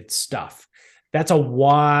related stuff. That's a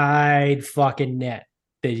wide fucking net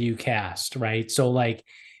that you cast, right? So like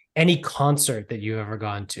any concert that you've ever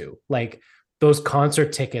gone to, like those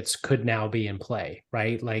concert tickets could now be in play,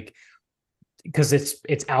 right? Like because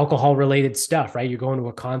it's alcohol related stuff, right? You're going to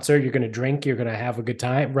a concert, you're going to drink, you're going to have a good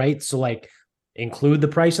time, right? So like include the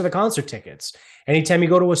price of the concert tickets. Anytime you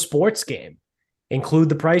go to a sports game, include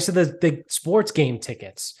the price of the sports game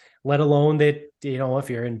tickets, let alone that, you know,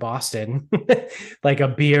 if you're in Boston, like a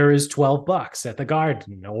beer is $12 at the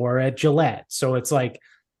Garden or at Gillette. So it's like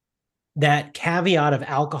that caveat of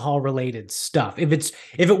alcohol related stuff. If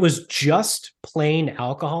it was just plain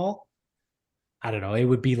alcohol, I don't know, it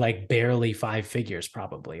would be like barely five figures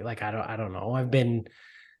probably. Like I don't know. I've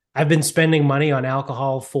been spending money on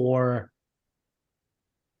alcohol for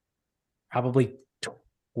probably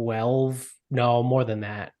 12, no, more than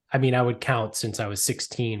that. I mean, I would count since I was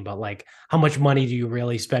 16, but like how much money do you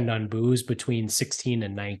really spend on booze between 16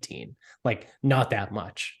 and 19? Like not that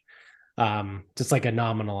much. Just like a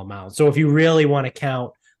nominal amount. So if you really want to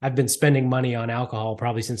count, I've been spending money on alcohol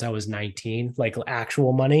probably since I was 19, like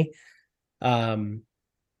actual money. So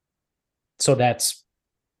that's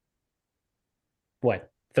what,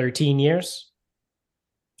 13 years,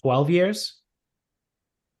 12 years.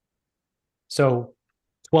 So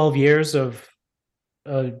 12 years of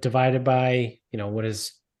divided by, you know, what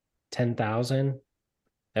is 10,000?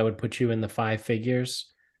 That would put you in the five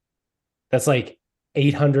figures. That's like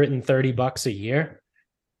 $830 a year,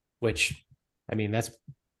 which, I mean, that's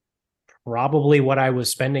probably what I was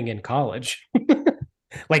spending in college.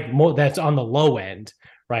 Like more, that's on the low end,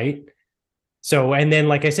 right? So, and then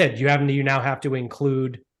like I said, you now have to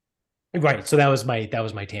include, right? So that was my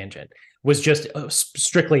tangent, was just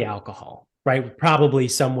strictly alcohol, right? Probably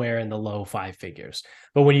somewhere in the low five figures.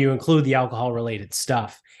 But when you include the alcohol related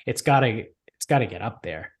stuff, it's gotta get up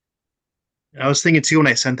there. I was thinking too when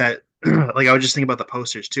I sent that, like I was just thinking about the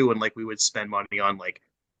posters too, and like we would spend money on like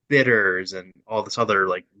bitters and all this other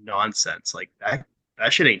like nonsense. Like that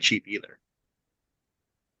shit ain't cheap either.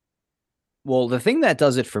 Well, the thing that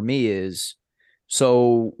does it for me is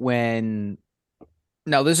so when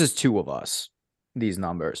now this is two of us, these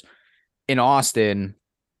numbers. In Austin,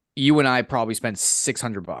 you and I probably spent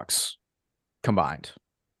 $600 combined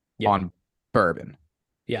on bourbon.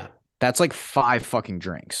 Yeah. That's like 5 fucking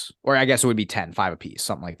drinks. Or I guess it would be 10, 5 apiece,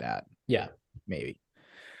 something like that. Yeah. Maybe.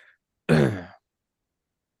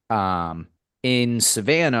 In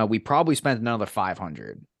Savannah, we probably spent another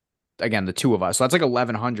 500. Again, the two of us. So that's like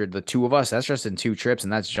 1,100. The two of us, that's just in 2 trips,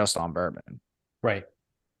 and that's just on bourbon. Right.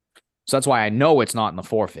 So that's why I know it's not in the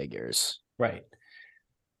 4 figures. Right.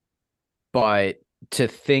 But to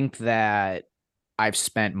think that I've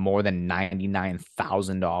spent more than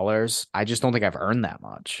 $99,000, I just don't think I've earned that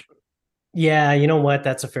much. Yeah, you know what?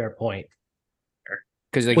 That's a fair point.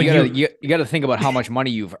 Because like you got to think about how much money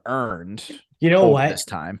you've earned. You know what? This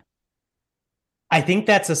time, I think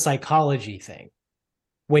that's a psychology thing.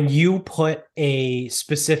 When you put a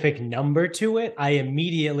specific number to it, I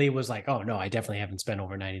immediately was like, "Oh no, I definitely haven't spent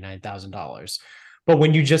over $99,000." But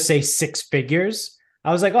when you just say 6 figures,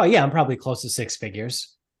 I was like, "Oh yeah, I'm probably close to 6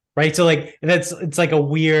 figures." Right? So like it's like a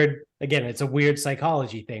weird, again, it's a weird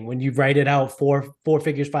psychology thing. When you write it out 4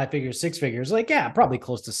 figures, 5 figures, 6 figures, like yeah, probably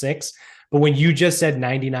close to 6. But when you just said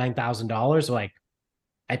 $99,000, like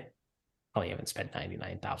I probably haven't spent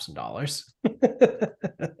 $99,000.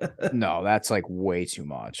 No, that's like way too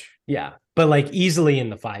much. Yeah, but like easily in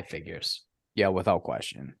the 5 figures. Yeah, without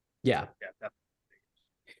question. Yeah.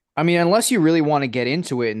 I mean, unless you really want to get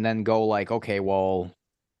into it and then go like, okay, well,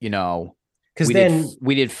 you know, because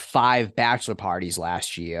we did 5 bachelor parties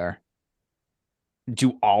last year.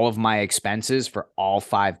 Do all of my expenses for all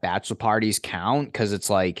 5 bachelor parties count? Because it's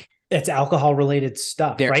like it's alcohol related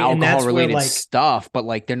stuff. They're right? alcohol related stuff, but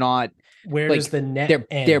like they're not. Where like, does the net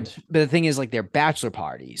end? But the thing is, like, they're bachelor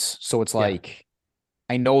parties, so it's like,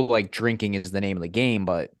 I know like drinking is the name of the game,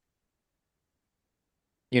 but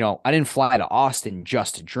you know, I didn't fly to Austin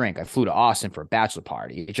just to drink. I flew to Austin for a bachelor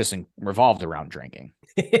party. It just revolved around drinking.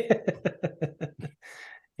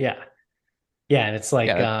 Yeah, and it's like,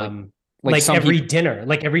 like every dinner,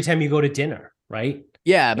 like every time you go to dinner, right?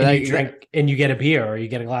 Yeah, but and you drink and you get a beer or you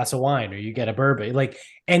get a glass of wine or you get a bourbon, like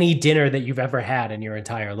any dinner that you've ever had in your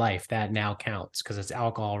entire life, that now counts because it's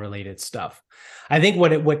alcohol related stuff. I think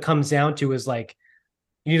what comes down to is like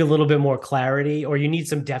you need a little bit more clarity or you need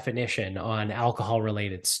some definition on alcohol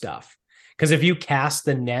related stuff. Because if you cast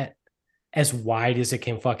the net as wide as it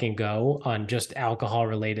can fucking go on just alcohol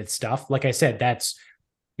related stuff, like I said, that's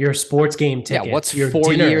your sports game tickets. Yeah, what's your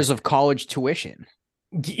 4 dinner. years of college tuition?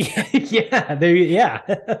 Yeah,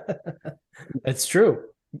 that's true.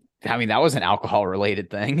 I mean, that was an alcohol related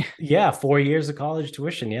thing. Yeah, 4 years of college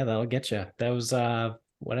tuition. Yeah, that'll get you. That was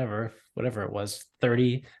whatever it was,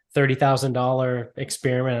 $30,000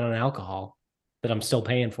 experiment on alcohol that I'm still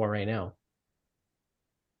paying for right now.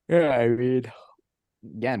 Yeah, I mean,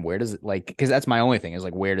 again, where does it like? Because that's my only thing is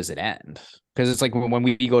like, where does it end? Because it's like when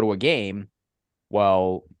we go to a game,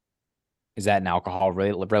 well, is that an alcohol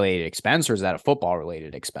related expense or is that a football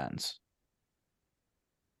related expense?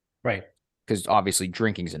 Right. Because obviously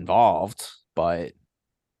drinking's involved, but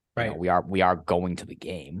right, you know, we are going to the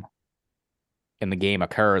game, and the game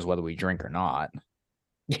occurs whether we drink or not.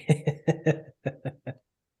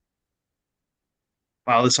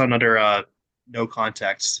 Wow, this on under no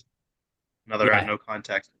context. Another no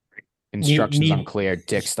context. Instructions unclear.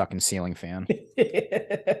 Dick stuck in ceiling fan.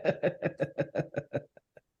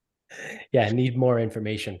 Yeah, need more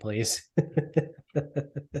information, please.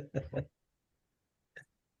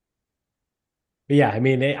 Yeah, I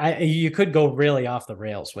mean, you could go really off the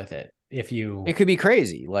rails with it if you. It could be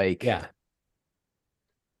crazy, like yeah.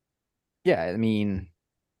 I mean,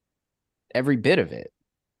 every bit of it.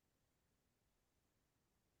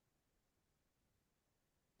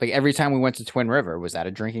 Like every time we went to Twin River, was that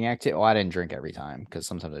a drinking activity? Oh, I didn't drink every time because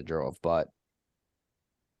sometimes I drove, but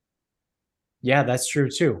yeah, that's true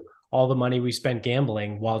too. All the money we spent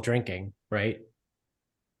gambling while drinking, right?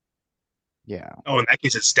 Yeah. Oh, in that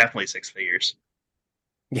case, it's definitely 6 figures.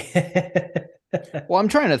 Well, I'm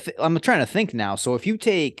trying to think now. So if you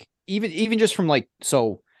take even just from like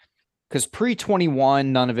because pre-21,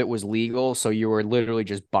 none of it was legal, so you were literally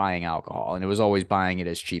just buying alcohol, and it was always buying it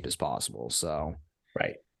as cheap as possible. So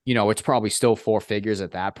right, you know, it's probably still 4 figures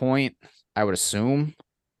at that point, I would assume.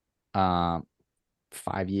 5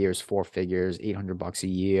 years, 4 figures, $800 a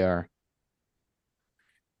year.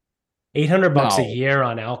 $800 a year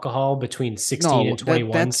on alcohol between 16 and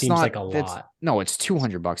 21 seems like a lot. No, it's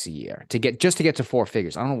 $200 a year to get to 4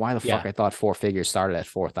 figures. I don't know why the fuck I thought 4 figures started at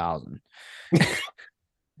 4,000.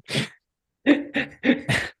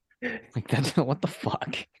 Like that's what the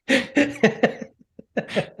fuck.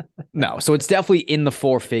 No, so it's definitely in the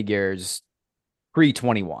 4 figures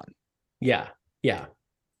pre-21. Yeah.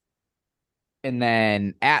 And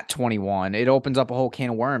then at 21, it opens up a whole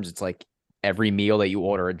can of worms. It's like every meal that you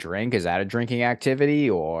order a drink, is that a drinking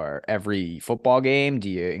activity? Or every football game, do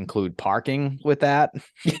you include parking with that?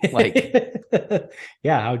 Like,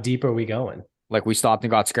 yeah, how deep are we going? Like we stopped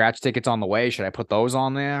and got scratch tickets on the way. Should I put those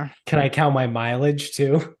on there? Can I count my mileage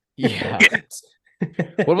too? Yeah.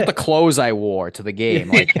 What about the clothes I wore to the game?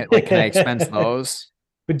 Like can I expense those?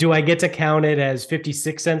 But do I get to count it as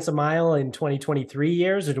 56 cents a mile in 2023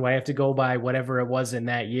 years, or do I have to go by whatever it was in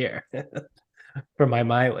that year for my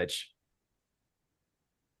mileage?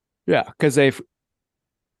 Yeah, because I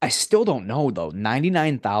still don't know though.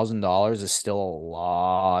 $99,000 is still a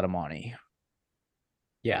lot of money.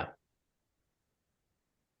 Yeah.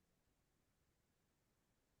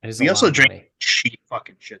 We also drank cheap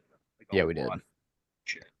fucking shit. Like, yeah, we did.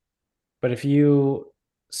 Shit. But if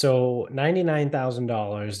so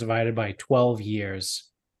 $99,000 divided by 12 years,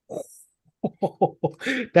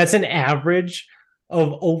 that's an average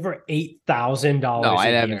of over $8,000. No, I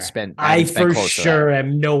haven't spent. I for sure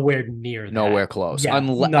am nowhere near that. Nowhere close. Yeah,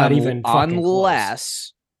 not even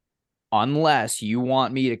unless you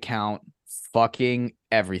want me to count fucking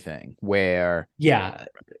everything. Where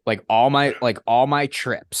like all my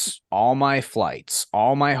trips, all my flights,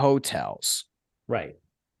 all my hotels, right?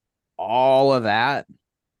 All of that,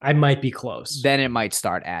 I might be close. Then it might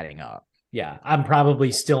start adding up. Yeah, I'm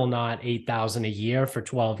probably still not 8,000 a year for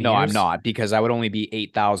 12 years. No, I'm not, because I would only be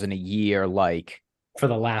 8,000 a year, like for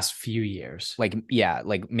the last few years. Like, yeah,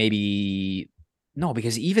 like maybe no,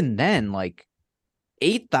 because even then, like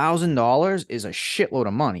 $8,000 is a shitload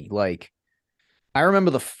of money. Like, I remember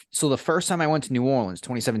the first time I went to New Orleans,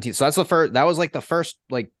 2017. So that was like the first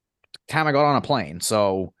like time I got on a plane.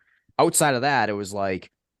 So outside of that, it was like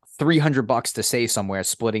 $300 to stay somewhere,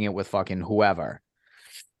 splitting it with fucking whoever.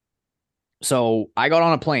 So I got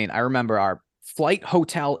on a plane. I remember our flight,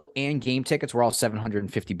 hotel, and game tickets were all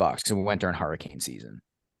 $750 because we went during hurricane season.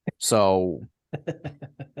 So,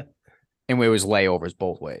 And it was layovers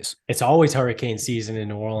both ways. It's always hurricane season in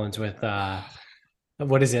New Orleans with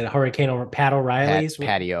what is it? Hurricane over Pat O'Reilly's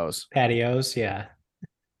patios. Patios, yeah.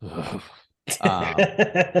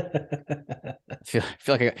 Feel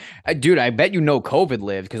like dude, I bet COVID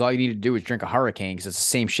lived because all you need to do is drink a hurricane because it's the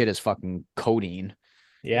same shit as fucking codeine.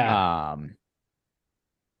 Yeah.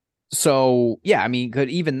 So yeah, I mean, good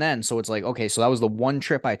even then. So it's like, okay, so that was the one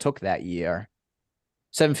trip I took that year.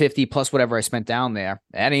 $750 plus whatever I spent down there.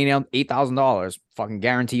 That ain't $8,000. Fucking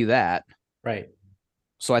guarantee you that. Right.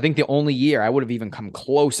 So I think the only year I would have even come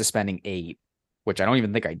close to spending $8, which I don't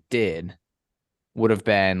even think I did, would have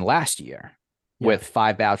been last year with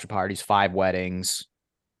 5 bachelor parties, 5 weddings,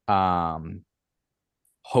 hotel.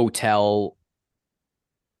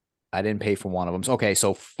 I didn't pay for one of them. So, okay,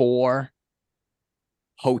 so 4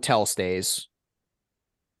 hotel stays,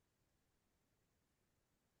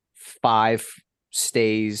 5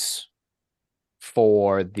 stays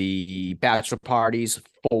for the bachelor parties,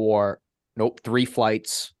 3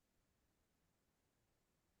 flights.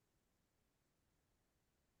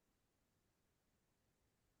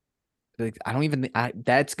 I don't even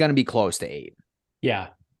that's going to be close to 8. Yeah.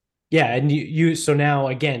 Yeah. And you, so now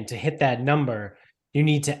again, to hit that number, you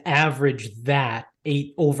need to average that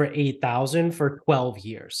over 8,000 for 12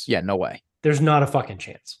 years. Yeah. No way. There's not a fucking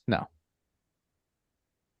chance. No.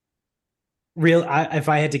 If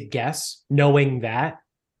I had to guess, knowing that,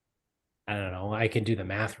 I don't know, I can do the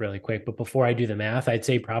math really quick, but before I do the math, I'd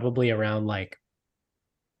say probably around like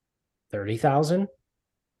 30,000.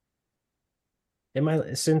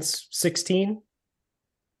 Since 16?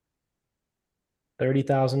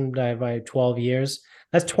 30,000 by 12 years.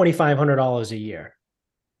 That's $2,500 a year.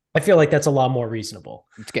 I feel like that's a lot more reasonable.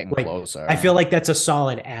 It's getting closer. I feel like that's a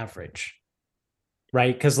solid average,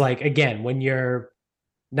 right? Because like, again, when you're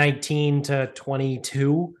 19 to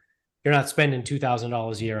 22, you're not spending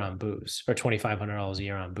 $2,000 a year on booze or $2,500 a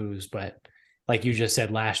year on booze. But like you just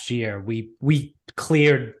said, last year, we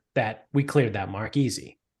cleared that mark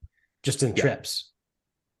easy. Just in trips.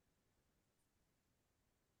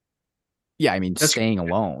 Yeah, I mean, that's staying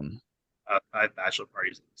alone. 5 bachelor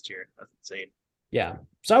parties this year. That's insane. Yeah.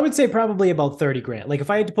 So I would say probably about 30 grand. Like if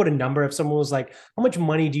I had to put a number, if someone was like, how much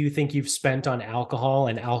money do you think you've spent on alcohol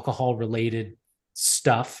and alcohol related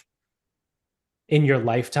stuff in your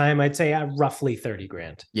lifetime? I'd say roughly 30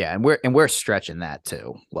 grand. Yeah. And we're stretching that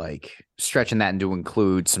too. Like stretching that into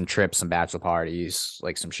include some trips, some bachelor parties,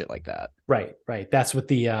 like some shit like that. Right. Right. That's what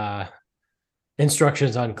the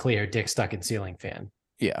instructions unclear, dick stuck in ceiling fan.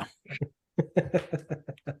 Yeah.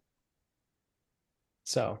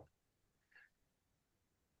 So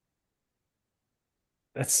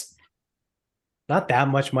that's not that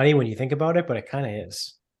much money when you think about it, but it kind of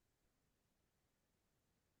is.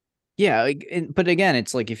 Yeah, but again,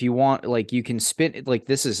 it's like if you want, like you can spin it. Like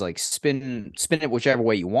this is like spin it whichever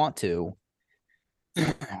way you want to.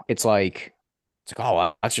 It's like oh,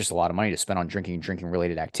 well, that's just a lot of money to spend on drinking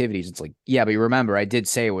related activities. It's like, yeah, but you remember I did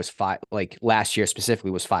say it was 5. Like last year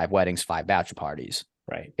specifically was 5 weddings, 5 bachelor parties.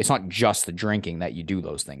 Right. It's not just the drinking that you do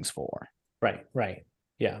those things for. Right. Right.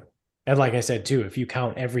 Yeah. And like I said too, if you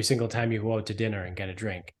count every single time you go out to dinner and get a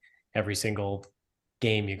drink, every single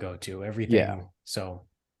game you go to, everything. Yeah. So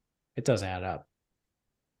it does add up.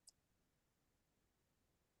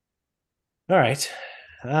 All right.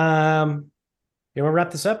 You want to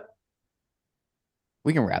wrap this up?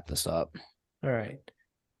 We can wrap this up. All right.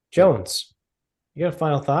 Jones, you got a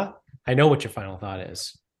final thought? I know what your final thought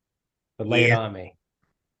is, but lay it on me.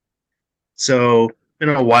 So it's been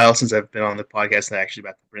a while since I've been on the podcast and I actually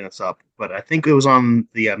about to bring this up, but I think it was on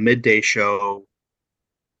the midday show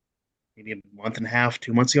maybe a month and a half,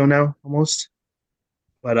 2 months ago now, almost.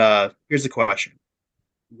 But here's the question.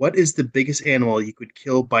 What is the biggest animal you could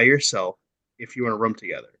kill by yourself if you were in a room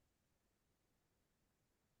together?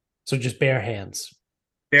 So just bare hands.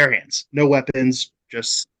 Bare hands. No weapons,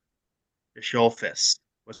 just your fists.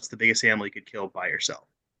 What's the biggest animal you could kill by yourself?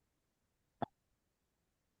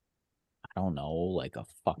 I don't know, like a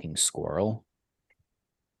fucking squirrel.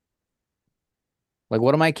 Like,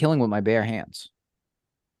 what am I killing with my bare hands?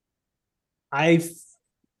 I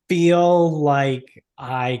feel like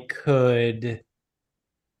I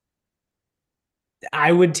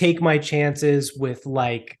would take my chances with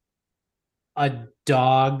like a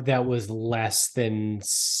dog that was less than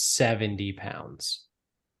 70 pounds.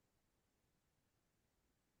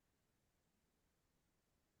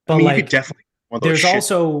 But I mean, like, you could definitely there's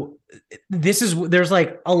also there's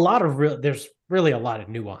like a lot of there's really a lot of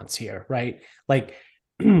nuance here, right? Like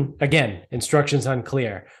again, instructions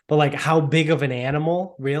unclear, but like how big of an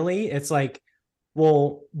animal really? It's like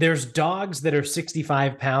Well, there's dogs that are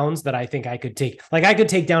 65 pounds that I think I could take. Like I could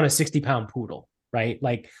take down a 60-pound poodle, right?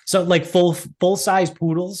 Like so like full size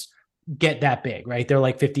poodles get that big, right? They're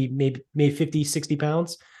like 50, maybe 50, 60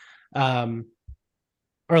 pounds. Um,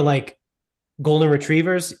 or like golden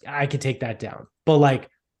retrievers, I could take that down. But like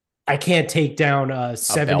I can't take down a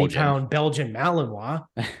 70 Belgian. pound Belgian Malinois,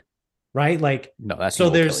 right? Like No, that's so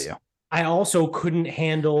will kill there's you. I also couldn't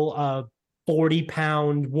handle a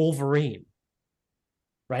 40-pound Wolverine,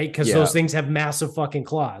 right? Because Yeah. those things have massive fucking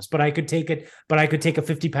claws. But I could take it, but I could take a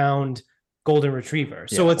 50-pound golden retriever.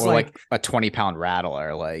 So Yeah, it's or like a 20-pound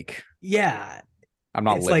rattler. Like yeah, I'm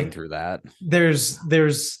not it's living like through that.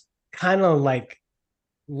 there's kind of like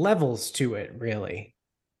levels to it, really.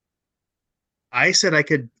 I said I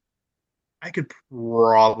could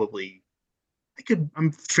probably I could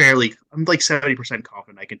I'm like 70%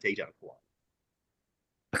 confident I can take down a koala.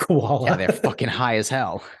 A koala. Yeah, they're fucking high as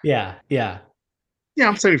hell. Yeah, yeah, Yeah,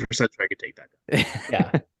 I'm 70% sure I could take that down.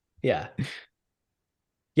 yeah, yeah,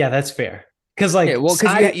 yeah. That's fair. Because like Yeah, well,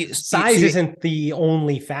 because size isn't the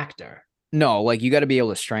only factor. no, like you got to be able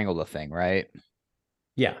to strangle the thing, right?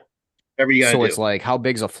 Yeah, Whatever you gotta So do. it's like, how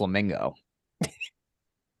big's a flamingo?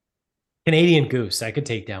 Canadian goose. I could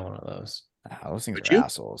take down one of those. Those things Would are you?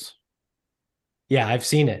 assholes. Yeah, I've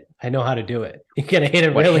seen it. I know how to do it. You gotta hit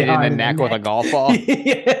it What, really hit in hard the in neck with a golf ball?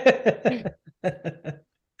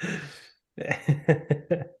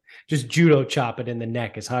 Just judo chop it in the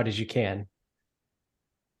neck as hard as you can.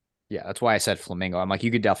 Yeah, that's why I said flamingo. I'm like,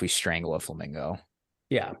 you could definitely strangle a flamingo.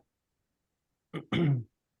 Yeah.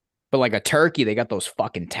 But like a turkey, they got those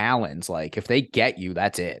fucking talons. Like if they get you,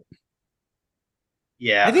 that's it.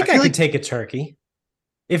 Yeah, I think I feel could like take a turkey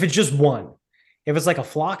if it's just one. If it's like a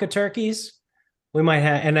flock of turkeys, we might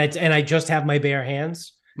have, and I just have my bare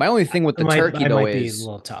hands. My only thing with the turkey I though might be a is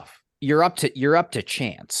little tough. you're up to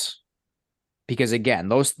chance. Because again,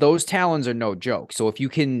 those talons are no joke. So if you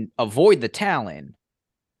can avoid the talon,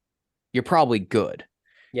 you're probably good.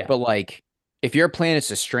 Yeah. But like if your plan is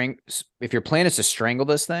to strangle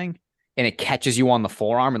this thing and it catches you on the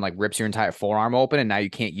forearm and like rips your entire forearm open and now you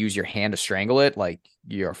can't use your hand to strangle it, like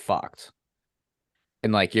you're fucked.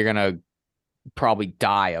 And like you're gonna probably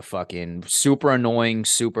die a fucking super annoying,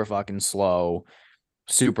 super fucking slow,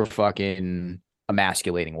 super fucking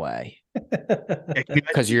emasculating way.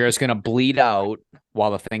 Because you're just gonna bleed out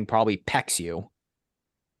while the thing probably pecks you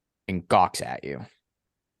and gawks at you.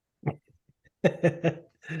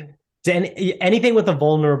 Anything with a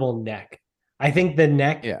vulnerable neck. I think the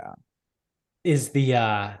neck is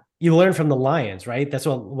the you learn from the lions, right? That's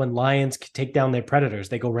what when lions take down their predators,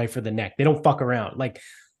 they go right for the neck. They don't fuck around. Like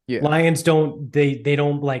lions don't they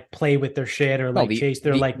don't like play with their shit or like chase.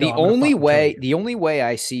 They're like the only way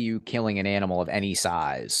I see you killing an animal of any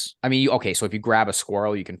size. I mean, okay, so if you grab a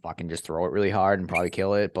squirrel, you can fucking just throw it really hard and probably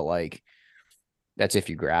kill it, but like that's if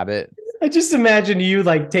you grab it. I just imagine you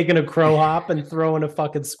like taking a crow hop and throwing a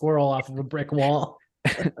fucking squirrel off of a brick wall.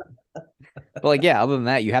 But like, yeah, other than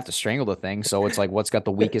that, you have to strangle the thing. So it's like, what's got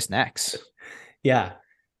the weakest necks? Yeah.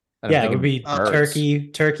 Yeah, it would be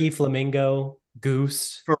turkey, flamingo,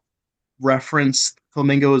 goose. For reference,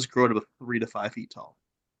 flamingos grow to 3 to 5 feet tall.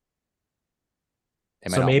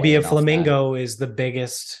 So maybe a flamingo is the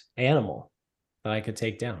biggest animal that I could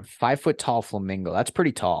take down. 5 foot tall flamingo. That's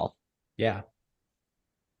pretty tall. Yeah.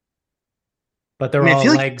 But they're all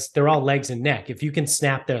legs. They're all legs and neck. If you can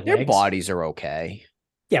snap their legs, their bodies are okay.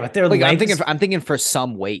 Yeah, but their legs. I'm thinking for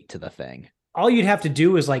some weight to the thing. All you'd have to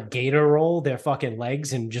do is like gator roll their fucking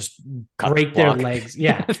legs and just break their legs.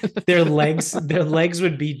 Yeah, their legs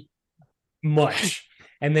would be mush,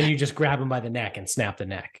 and then you just grab them by the neck and snap the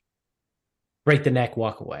neck, break the neck,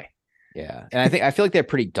 walk away. Yeah, and I feel like they're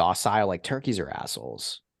pretty docile. Like turkeys are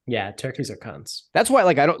assholes. Yeah, turkeys are cunts. That's why,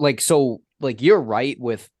 like, I don't like. So, like, you're right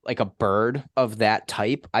with like a bird of that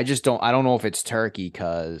type. I don't know if it's turkey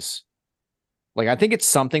because, like, I think it's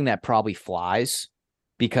something that probably flies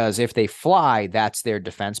because if they fly, that's their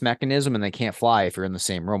defense mechanism, and they can't fly if you're in the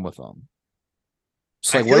same room with them.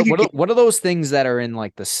 So, like, what are those things that are in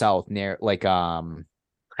like the south near, like,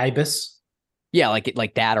 ibis? Yeah,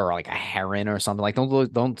 like that, or like a heron or something. Like,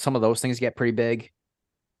 don't some of those things get pretty big?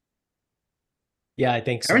 Yeah, I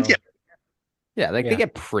think so. Yeah, they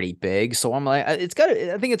get pretty big. So I'm like, I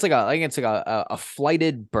think it's like a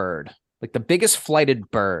flighted bird, like the biggest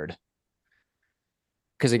flighted bird.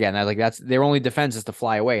 Because again, that's their only defense is to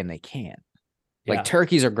fly away, and they can't. Like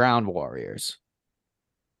turkeys are ground warriors.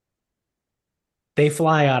 They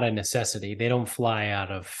fly out of necessity. They don't fly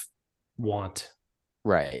out of want.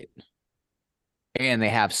 Right. And they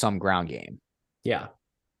have some ground game. Yeah.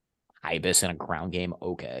 Ibis in a ground game,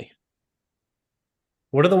 okay.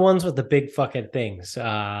 What are the ones with the big fucking things?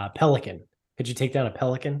 Pelican. Could you take down a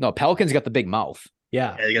pelican? No, pelican's got the big mouth.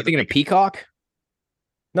 Yeah. Yeah, you You got the thinking of big, peacock?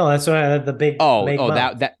 No, that's what I, the big. Oh, big oh,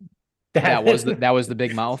 mouth. that was the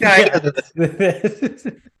big mouth. Yeah,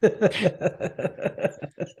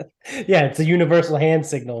 Yeah, it's a universal hand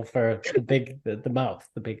signal for the big, the mouth,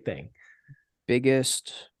 the big thing.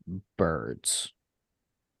 Biggest birds.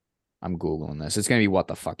 I'm Googling this. It's gonna be what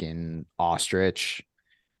the fucking ostrich.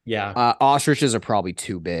 Yeah. Ostriches are probably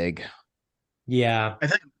too big. Yeah. I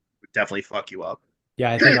think it would definitely fuck you up.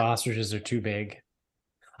 Yeah. I think ostriches are too big.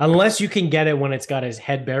 Unless you can get it when it's got his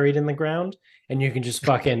head buried in the ground and you can just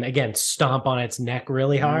fucking, again, stomp on its neck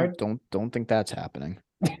really hard. Don't think that's happening.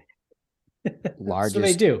 Largest. So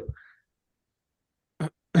they do.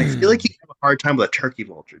 I feel like you have a hard time with a turkey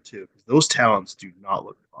vulture too, because those talons do not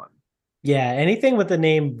look fun. Yeah, anything with the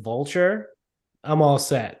name vulture, I'm all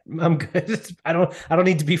set. I'm good. I don't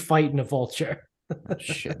need to be fighting a vulture.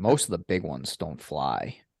 Shit, most of the big ones don't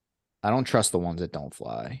fly. I don't trust the ones that don't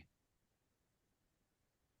fly.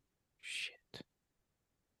 Shit.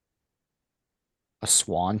 A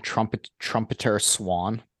swan, trumpeter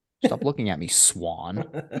swan. Stop looking at me, swan.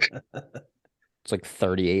 It's like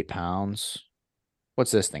 38 pounds.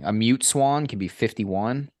 What's this thing? A mute swan can be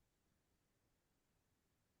 51.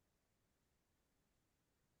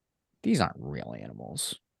 These aren't real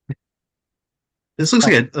animals. This looks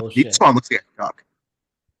like a mute swan looks like a duck.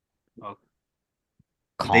 Oh.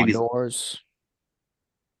 Condors.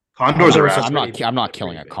 Condors are I'm not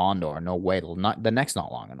killing a condor. No way. The neck's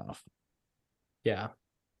not long enough. Yeah.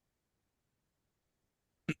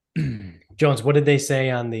 Jones, what did they say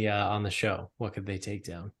on the show? What could they take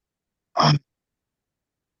down? I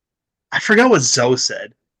forgot what Zoe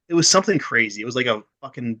said. It was something crazy. It was like a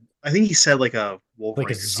fucking. I think he said like a wolf,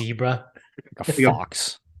 like a zebra, like a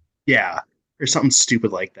fox. Yeah, or something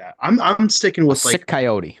stupid like that. I'm sticking with like sick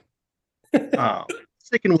coyote.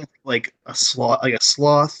 Sticking with like a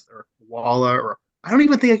sloth or a koala, or I don't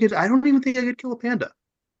even think I could kill a panda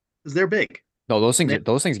because they're big. No, those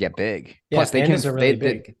things get big. Yeah, plus they pandas are really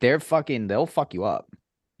big. They're fucking. They'll fuck you up.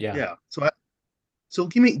 Yeah. Yeah. So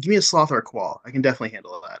give me a sloth or a koala. I can definitely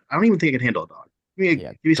handle that. I don't even think I can handle a dog.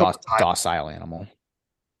 Give me something docile animal.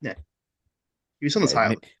 Yeah. Give me something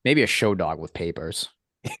silent. Maybe a show dog with papers.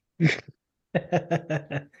 I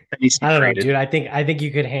don't know, dude. I think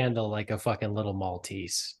you could handle like a fucking little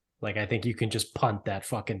Maltese. Like I think you can just punt that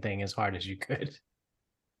fucking thing as hard as you could.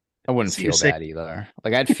 I wouldn't feel bad either.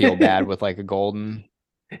 Like I'd feel bad with like a golden.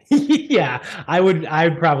 Yeah,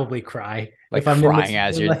 I'd probably cry. Like if I'm crying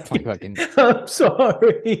as you're like, fucking. I'm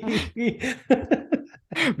sorry.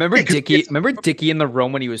 Remember Dickie in the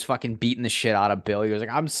room when he was fucking beating the shit out of Bill? He was like,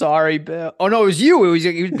 "I'm sorry, Bill." Oh no, it was you.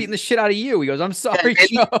 He was beating the shit out of you. He goes, "I'm sorry,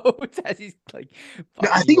 Joe." As he's like, no,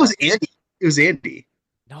 I think it was Andy. It was Andy.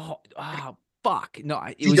 No, fuck. No,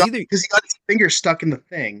 it was either because he got his finger stuck in the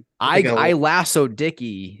thing. I lassoed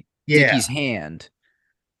Dickie's hand,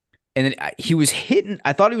 and then he was hitting.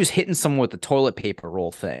 I thought he was hitting someone with the toilet paper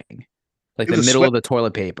roll thing, like the middle of the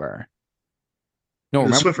toilet paper. No,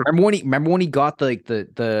 remember when he got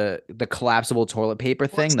the collapsible toilet paper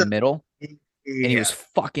thing in the middle, and he was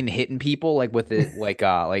fucking hitting people like with it,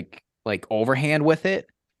 like overhand with it.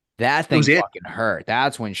 That thing fucking hurt.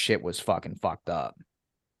 That's when shit was fucking fucked up.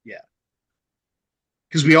 Yeah,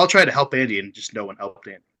 because we all tried to help Andy, and just no one helped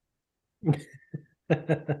Andy.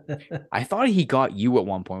 I thought he got you at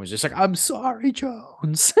one point. It was just like, "I'm sorry,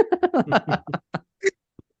 Jones."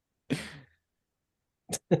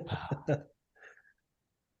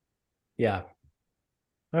 Yeah.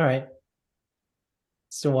 All right.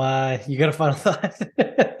 So you got a final thought?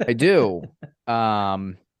 I do.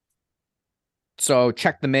 So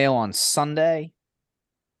checked the mail on Sunday.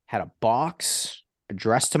 Had a box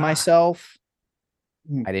addressed to myself.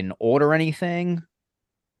 I didn't order anything.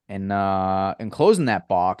 And enclosed in that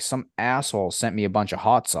box, some asshole sent me a bunch of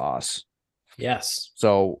hot sauce. Yes.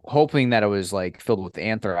 So hoping that it was like filled with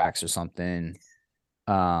anthrax or something.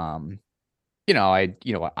 I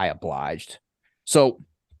obliged. So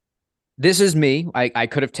this is me. I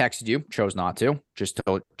could have texted you, chose not to,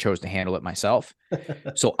 chose to handle it myself.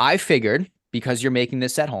 So I figured because you're making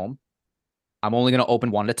this at home, I'm only going to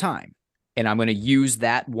open one at a time. And I'm going to use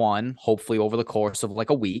that one, hopefully over the course of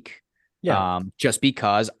like a week. Yeah. Just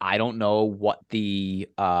because I don't know what the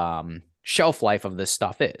shelf life of this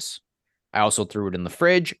stuff is. I also threw it in the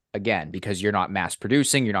fridge, again, because you're not mass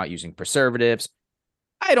producing, you're not using preservatives.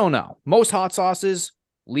 I don't know. Most hot sauces,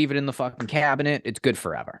 leave it in the fucking cabinet. It's good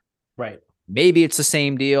forever. Right. Maybe it's the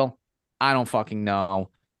same deal. I don't fucking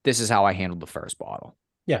know. This is how I handled the first bottle.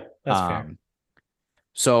 Yeah, that's fair.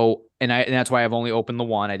 So, and that's why I've only opened the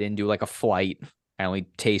one. I didn't do like a flight. I only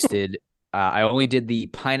tasted. I only did the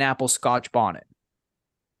pineapple Scotch bonnet.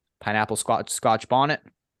 Pineapple Scotch bonnet.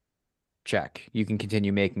 Check. You can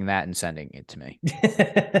continue making that and sending it to me.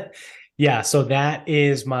 Yeah, so that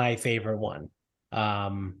is my favorite one.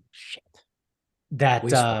 Shit. That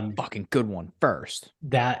fucking good one first.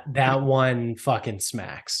 That one fucking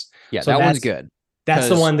smacks. Yeah, so that one's good. That's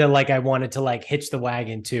the one that like I wanted to like hitch the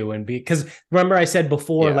wagon to and be because remember I said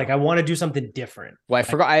before like I want to do something different. Well, I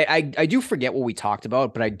forgot. I do forget what we talked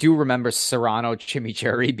about, but I do remember Serrano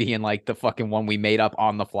chimichurri being like the fucking one we made up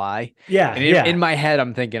on the fly. Yeah, and in my head,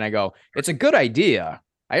 I'm thinking, I go, it's a good idea.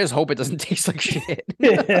 I just hope it doesn't taste like shit.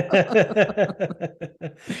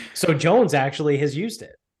 So Jones actually has used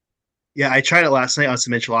it. Yeah, I tried it last night on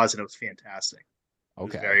some enchiladas and it was fantastic.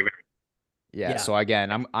 Okay. Very, very. Yeah. So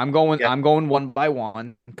again, I'm going one by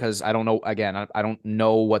one because I don't know. Again, I don't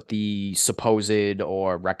know what the supposed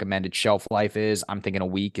or recommended shelf life is. I'm thinking a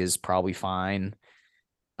week is probably fine,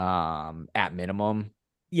 at minimum.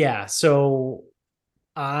 Yeah. So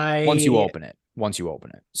once you open it.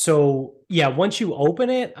 So yeah, once you open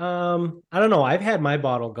it, I don't know. I've had my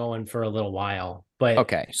bottle going for a little while, but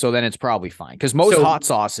okay, so then it's probably fine because most hot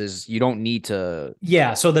sauces you don't need to.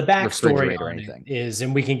 Yeah, so the backstory on it is,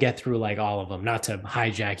 and we can get through like all of them, not to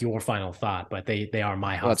hijack your final thought, but they are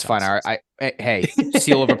my hot. That's fine. Hey,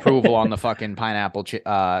 seal of approval on the fucking pineapple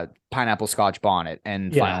Scotch bonnet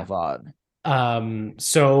and final thought.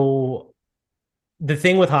 So the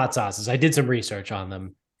thing with hot sauces, I did some research on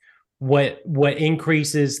them. What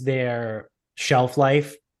increases their shelf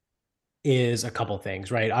life is a couple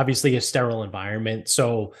things, right? Obviously a sterile environment.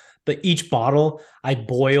 So each bottle, I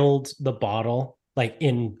boiled the bottle like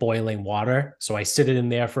in boiling water. So I sit it in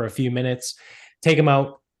there for a few minutes, take them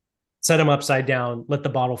out, set them upside down, let the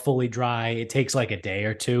bottle fully dry. It takes like a day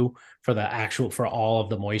or two for for all of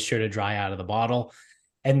the moisture to dry out of the bottle.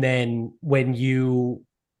 And then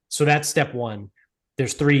so that's step one.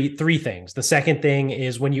 There's three things. The second thing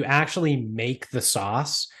is when you actually make the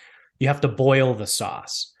sauce, you have to boil the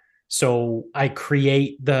sauce. So I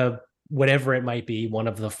create whatever it might be, one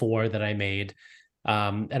of the 4 that I made,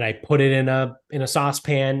 and I put it in a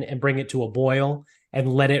saucepan and bring it to a boil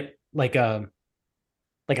and let it like a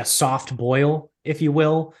soft boil, if you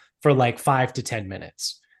will, for like 5 to 10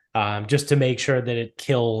 minutes, just to make sure that it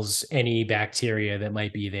kills any bacteria that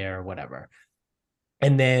might be there or whatever.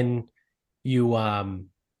 And then you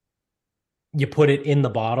put it in the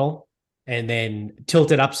bottle and then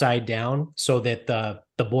tilt it upside down so that the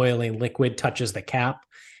boiling liquid touches the cap,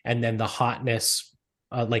 and then the hotness,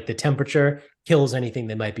 like the temperature, kills anything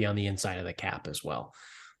that might be on the inside of the cap as well.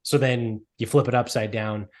 So then you flip it upside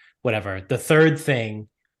down, whatever. The third thing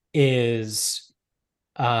is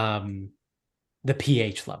the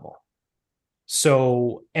pH level.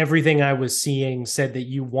 So everything I was seeing said that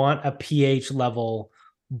you want a pH level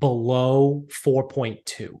below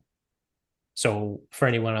 4.2. So for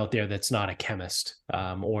anyone out there that's not a chemist,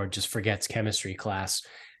 or just forgets chemistry class,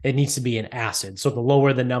 it needs to be an acid. So the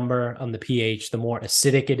lower the number on the pH, the more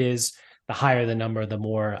acidic it is. The higher the number, the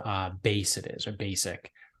more base it is, or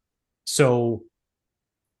basic. So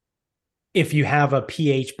if you have a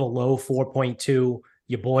pH below 4.2,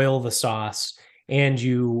 you boil the sauce and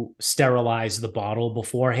you sterilize the bottle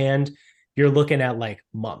beforehand, you're looking at like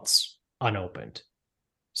months unopened.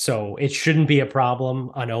 So it shouldn't be a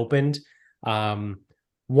problem unopened.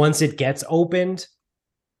 Once it gets opened,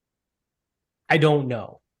 I don't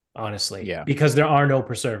know, honestly, because there are no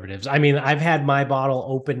preservatives. I mean, I've had my bottle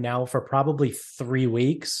open now for probably 3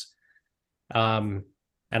 weeks, and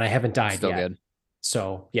I haven't died Still yet. Good.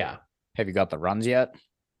 So yeah. Have you got the runs yet?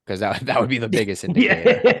 Because that would be the biggest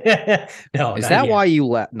indicator. No, is that yet. Why you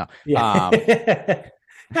left? No. Yeah. Yeah,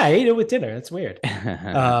 I ate it with dinner. That's weird.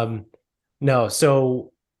 No.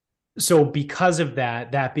 So because of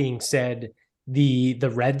that being said,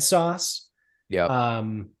 the red sauce, not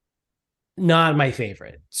my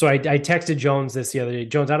favorite. So I texted Jones this the other day.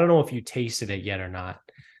 Jones, I don't know if you tasted it yet or not.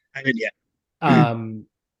 I didn't yet.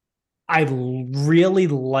 I really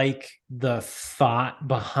like the thought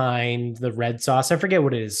behind the red sauce. I forget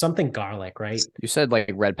what it is. Something garlic, right? You said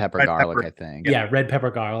like red pepper garlic, I think. Yeah, red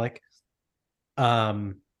pepper garlic.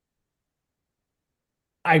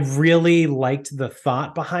 I really liked the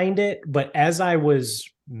thought behind it, but as I was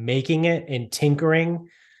making it and tinkering,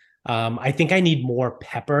 I think I need more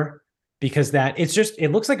pepper, because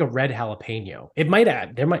it looks like a red jalapeno. It might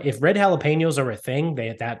add, if red jalapenos are a thing,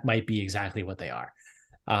 that might be exactly what they are.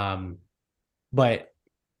 But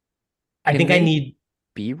I think I need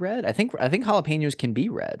be red. I think jalapenos can be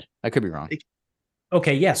red. I could be wrong.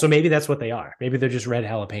 Okay. Yeah. So maybe that's what they are. Maybe they're just red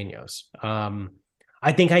jalapenos.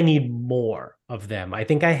 I think I need more of them. I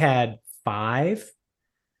think I had 5.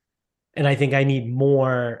 And I think I need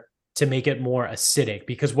more to make it more acidic,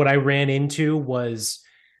 because what I ran into was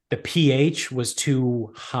the pH was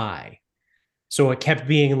too high. So it kept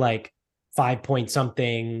being like 5 point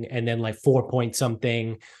something and then like 4 point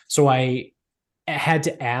something. So I had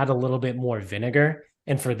to add a little bit more vinegar.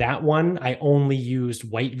 And for that one, I only used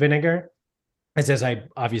white vinegar. As I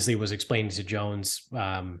obviously was explaining to Jones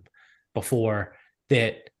before,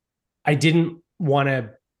 that I didn't want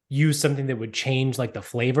to use something that would change like the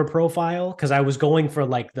flavor profile, because I was going for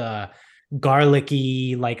like the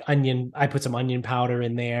garlicky, like onion. I put some onion powder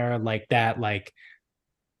in there, like that, like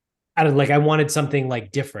I wanted something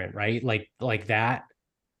like different, right? Like that.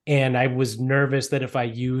 And I was nervous that if I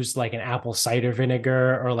used like an apple cider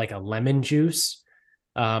vinegar or like a lemon juice,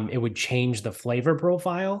 it would change the flavor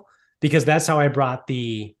profile, because that's how I brought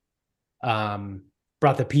the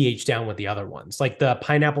pH down with the other ones. Like the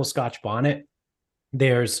pineapple Scotch bonnet,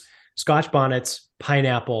 there's Scotch bonnets,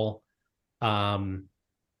 pineapple,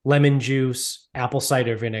 lemon juice, apple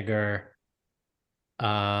cider vinegar.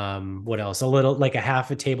 What else? A little, like a half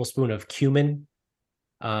a tablespoon of cumin.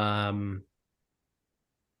 And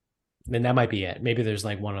that might be it. Maybe there's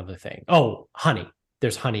like one other thing. Oh, honey.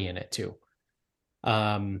 There's honey in it too.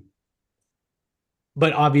 But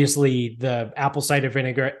obviously the apple cider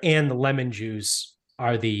vinegar and the lemon juice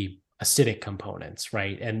are the acidic components,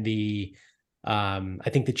 right? And I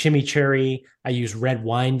think the chimichurri, I use red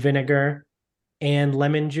wine vinegar and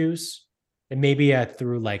lemon juice. And maybe I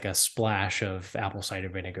threw like a splash of apple cider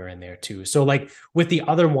vinegar in there too. So like with the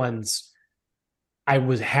other ones, I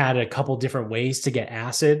had a couple different ways to get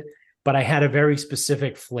acid, but I had a very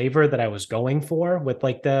specific flavor that I was going for with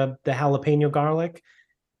like the jalapeno garlic.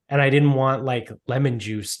 And I didn't want like lemon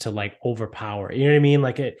juice to like overpower, you know what I mean?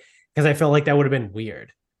 Like it, because I felt like that would have been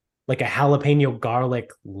weird. Like a jalapeno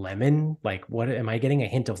garlic lemon, like what, am I getting a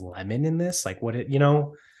hint of lemon in this? Like what,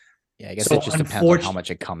 Yeah, I guess it just depends on how much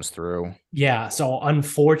it comes through. Yeah. So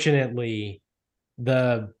unfortunately,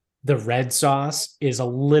 the red sauce is a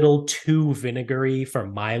little too vinegary for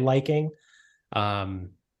my liking.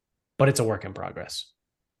 But it's a work in progress.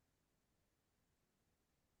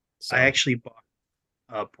 So. I actually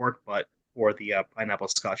bought pork butt for the pineapple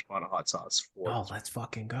Scotch bonnet hot sauce. Let's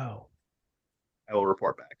fucking go. I will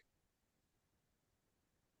report back.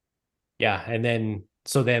 Yeah, and then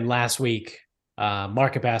last week,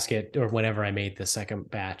 Market Basket, or whenever I made the second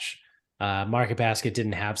batch, Market Basket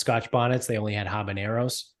didn't have Scotch bonnets. They only had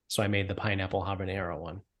habaneros. So I made the pineapple habanero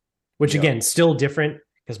one, which again, still different,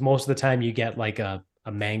 because most of the time you get like a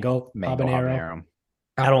mango habanero.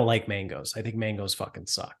 I don't like mangoes. I think mangoes fucking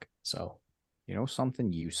suck. So, you know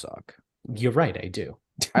something, you suck. You're right, I do.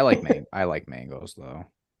 I like mangoes though.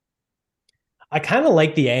 I kind of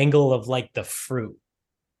like the angle of like the fruit.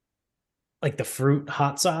 Like the fruit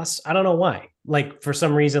hot sauce. I don't know why. Like for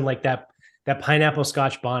some reason, like that pineapple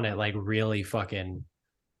Scotch bonnet like really fucking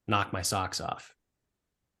knocked my socks off.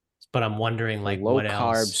 But I'm wondering like low what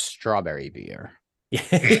carb else? Strawberry beer. Yeah.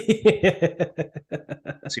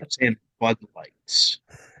 So you're saying Bud Lights.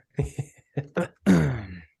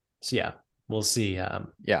 So yeah, we'll see.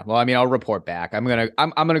 Yeah, well, I mean, I'll report back. I'm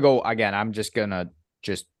gonna go again. I'm just gonna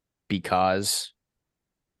because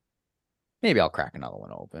maybe I'll crack another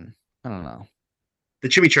one open. I don't know. The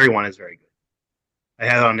chimichurri one is very good. I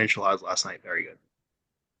had it on enchiladas last night. Very good.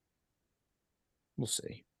 We'll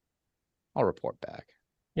see. I'll report back.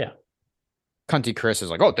 Yeah. Cunty Chris is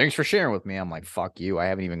like, oh, thanks for sharing with me. I'm like, fuck you. I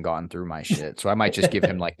haven't even gotten through my shit. So I might just give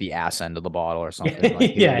him like the ass end of the bottle or something.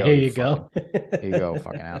 Like, here you go. Here you go,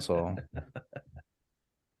 fucking asshole.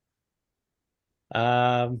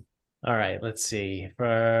 All right, let's see.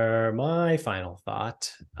 For my final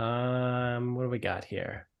thought, what do we got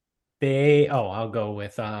here? I'll go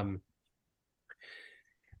with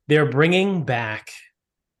they're bringing back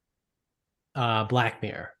Black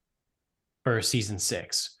Mirror for season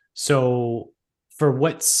 6. So for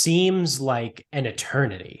what seems like an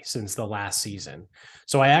eternity since the last season.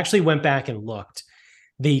 So I actually went back and looked.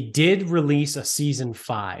 They did release a season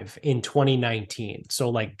 5 in 2019. So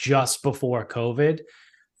like just before COVID.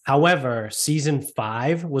 However, season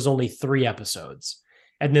 5 was only 3 episodes.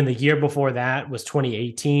 And then the year before that was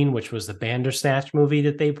 2018, which was the Bandersnatch movie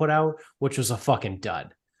that they put out, which was a fucking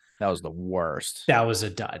dud. That was the worst. That was a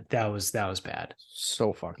dud. That was bad.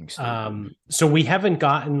 So fucking stupid. So we haven't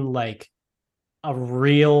gotten like a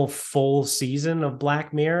real full season of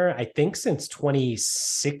Black Mirror, I think, since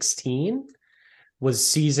 2016 was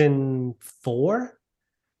season 4.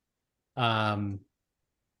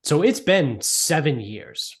 So it's been 7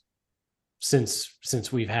 years since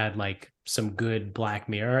we've had like some good Black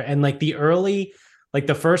Mirror, and like the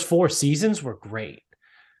first 4 seasons were great.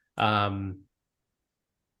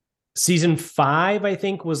 Season 5, I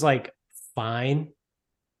think, was like fine.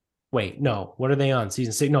 Wait, no, what are they on?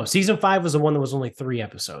 Season 6? No, season 5 was the one that was only 3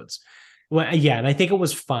 episodes. Well, yeah, and I think it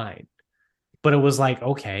was fine, but it was like,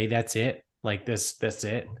 okay, that's it. Like that's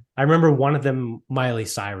it. I remember one of them, Miley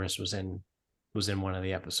Cyrus was in one of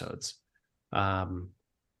the episodes. But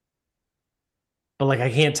like I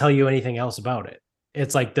can't tell you anything else about it.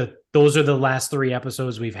 It's like those are the last 3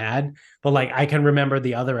 episodes we've had, but like I can remember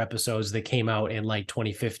the other episodes that came out in like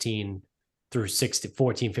 2015 through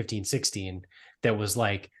 14, 15, 16 that was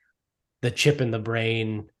like the chip in the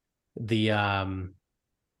brain, the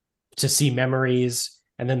to see memories.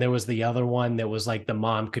 And then there was the other one that was like the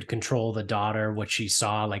mom could control the daughter, what she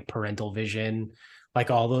saw, like parental vision,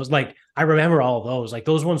 like all those. Like I remember all those. Like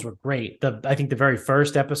those ones were great. I think the very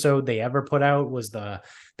first episode they ever put out was the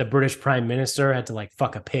British Prime Minister had to like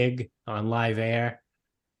fuck a pig on live air.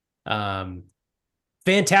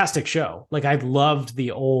 Fantastic show. Like I loved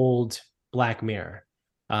the old Black Mirror.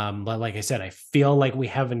 But like I said, I feel like we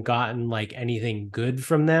haven't gotten like anything good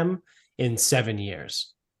from them in 7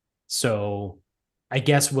 years. So I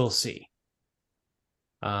guess we'll see.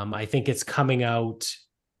 I think it's coming out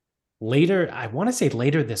later. I want to say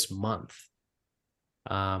later this month.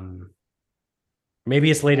 Maybe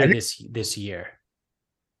it's later this year.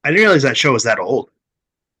 I didn't realize that show was that old.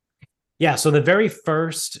 Yeah. So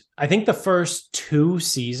I think the first 2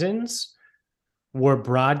 seasons were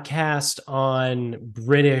broadcast on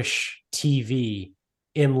British TV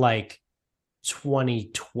in like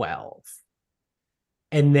 2012.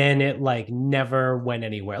 And then it like never went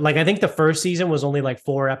anywhere. Like I think the first season was only like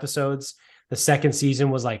 4 episodes. The second season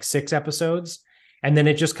was like 6 episodes. And then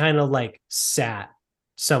it just kind of like sat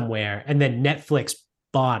somewhere. And then Netflix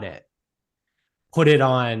bought it, put it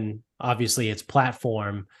on obviously its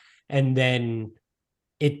platform. And then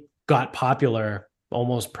it got popular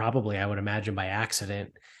almost probably, I would imagine, by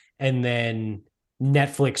accident. And then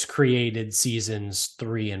Netflix created seasons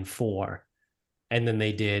 3 and 4. And then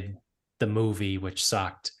they did the movie, which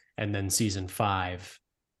sucked, and then season 5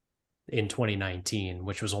 in 2019,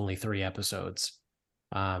 which was only 3 episodes.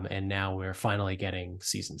 And now we're finally getting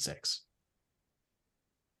season 6.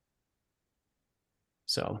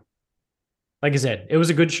 So, like I said, it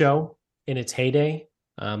was a good show in its heyday.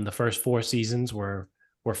 The first 4 seasons were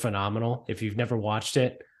phenomenal. If you've never watched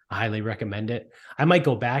it, I highly recommend it. I might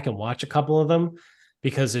go back and watch a couple of them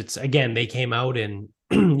because it's, again, they came out in,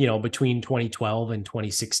 between 2012 and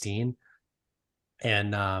 2016.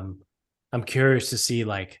 And I'm curious to see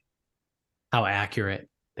like how accurate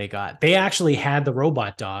they got. They actually had the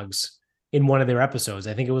robot dogs in one of their episodes.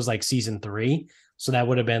 I think it was like season 3. So that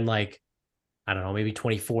would have been like, I don't know, maybe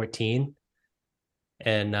 2014.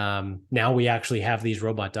 And now we actually have these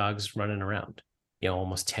robot dogs running around,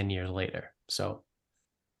 almost 10 years later. So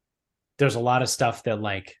there's a lot of stuff that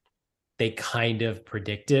like they kind of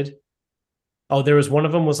predicted. Oh, there was one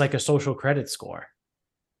of them was like a social credit score.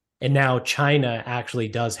 And now China actually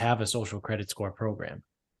does have a social credit score program.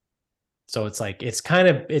 So it's like it's kind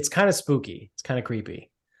of spooky. It's kind of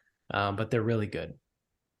creepy. But they're really good.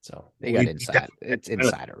 So they got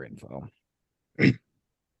insider info.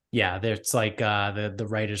 Yeah, it's like the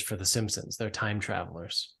writers for The Simpsons. They're time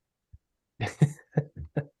travelers. They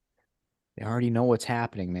already know what's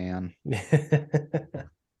happening, man.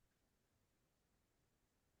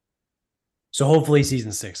 So hopefully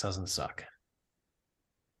season 6 doesn't suck.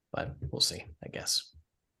 But we'll see, I guess.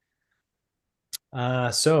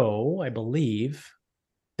 So I believe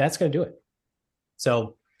that's going to do it.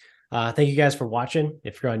 So thank you guys for watching.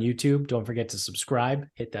 If you're on YouTube, don't forget to subscribe.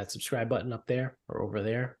 Hit that subscribe button up there or over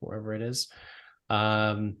there, wherever it is.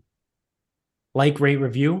 Like, rate,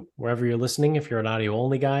 review, wherever you're listening. If you're an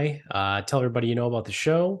audio-only guy, tell everybody you know about the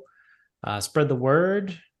show. Spread the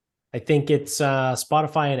word. I think it's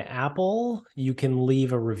Spotify and Apple. You can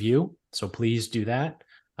leave a review, so please do that.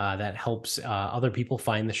 That helps other people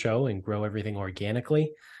find the show and grow everything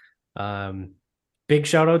organically. Big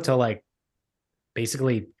shout out to like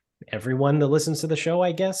basically everyone that listens to the show,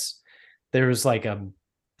 I guess. There's like a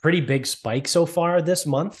pretty big spike so far this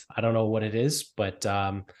month. I don't know what it is, but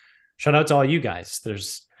shout out to all you guys.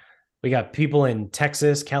 We got people in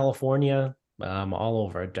Texas, California, all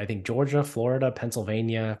over. I think Georgia, Florida,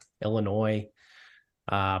 Pennsylvania, Illinois.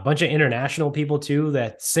 A bunch of international people too.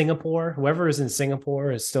 That Singapore, whoever is in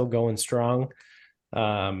Singapore is still going strong.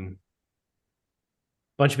 Bunch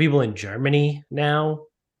of people in Germany now.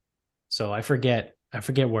 So I forget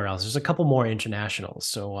where else. There's a couple more internationals.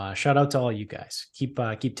 So shout out to all you guys. Keep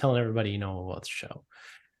telling everybody you know about the show.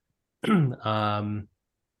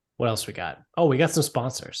 What else we got? Oh, we got some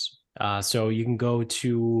sponsors. So you can go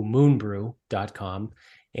to moonbrew.com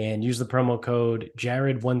and use the promo code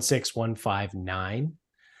Jared16159.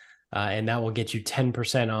 And that will get you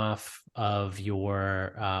 10% off of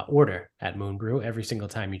your order at Moon Brew every single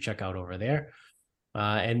time you check out over there.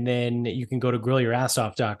 And then you can go to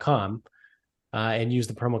grillyourassoff.com and use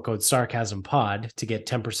the promo code SarcasmPod to get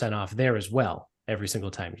 10% off there as well every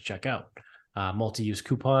single time you check out. Multi-use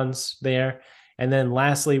coupons there. And then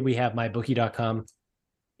lastly, we have mybookie.com.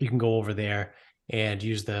 You can go over there and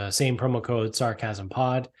use the same promo code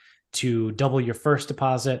SarcasmPod to double your first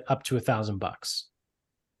deposit up to $1,000.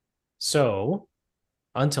 So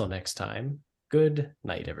until next time, good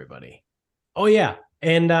night, everybody. Oh, yeah.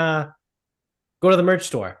 And go to the merch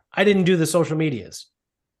store. I didn't do the social medias.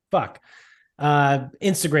 Fuck.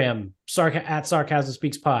 Instagram, at Sarcasm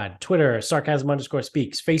Speaks Pod, Twitter,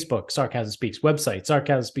 Sarcasm_speaks, Facebook, Sarcasm Speaks, website,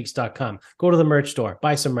 sarcasmspeaks.com. Go to the merch store,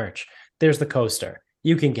 buy some merch. There's the coaster.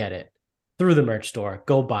 You can get it through the merch store.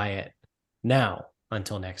 Go buy it now.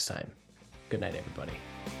 Until next time. Good night, everybody.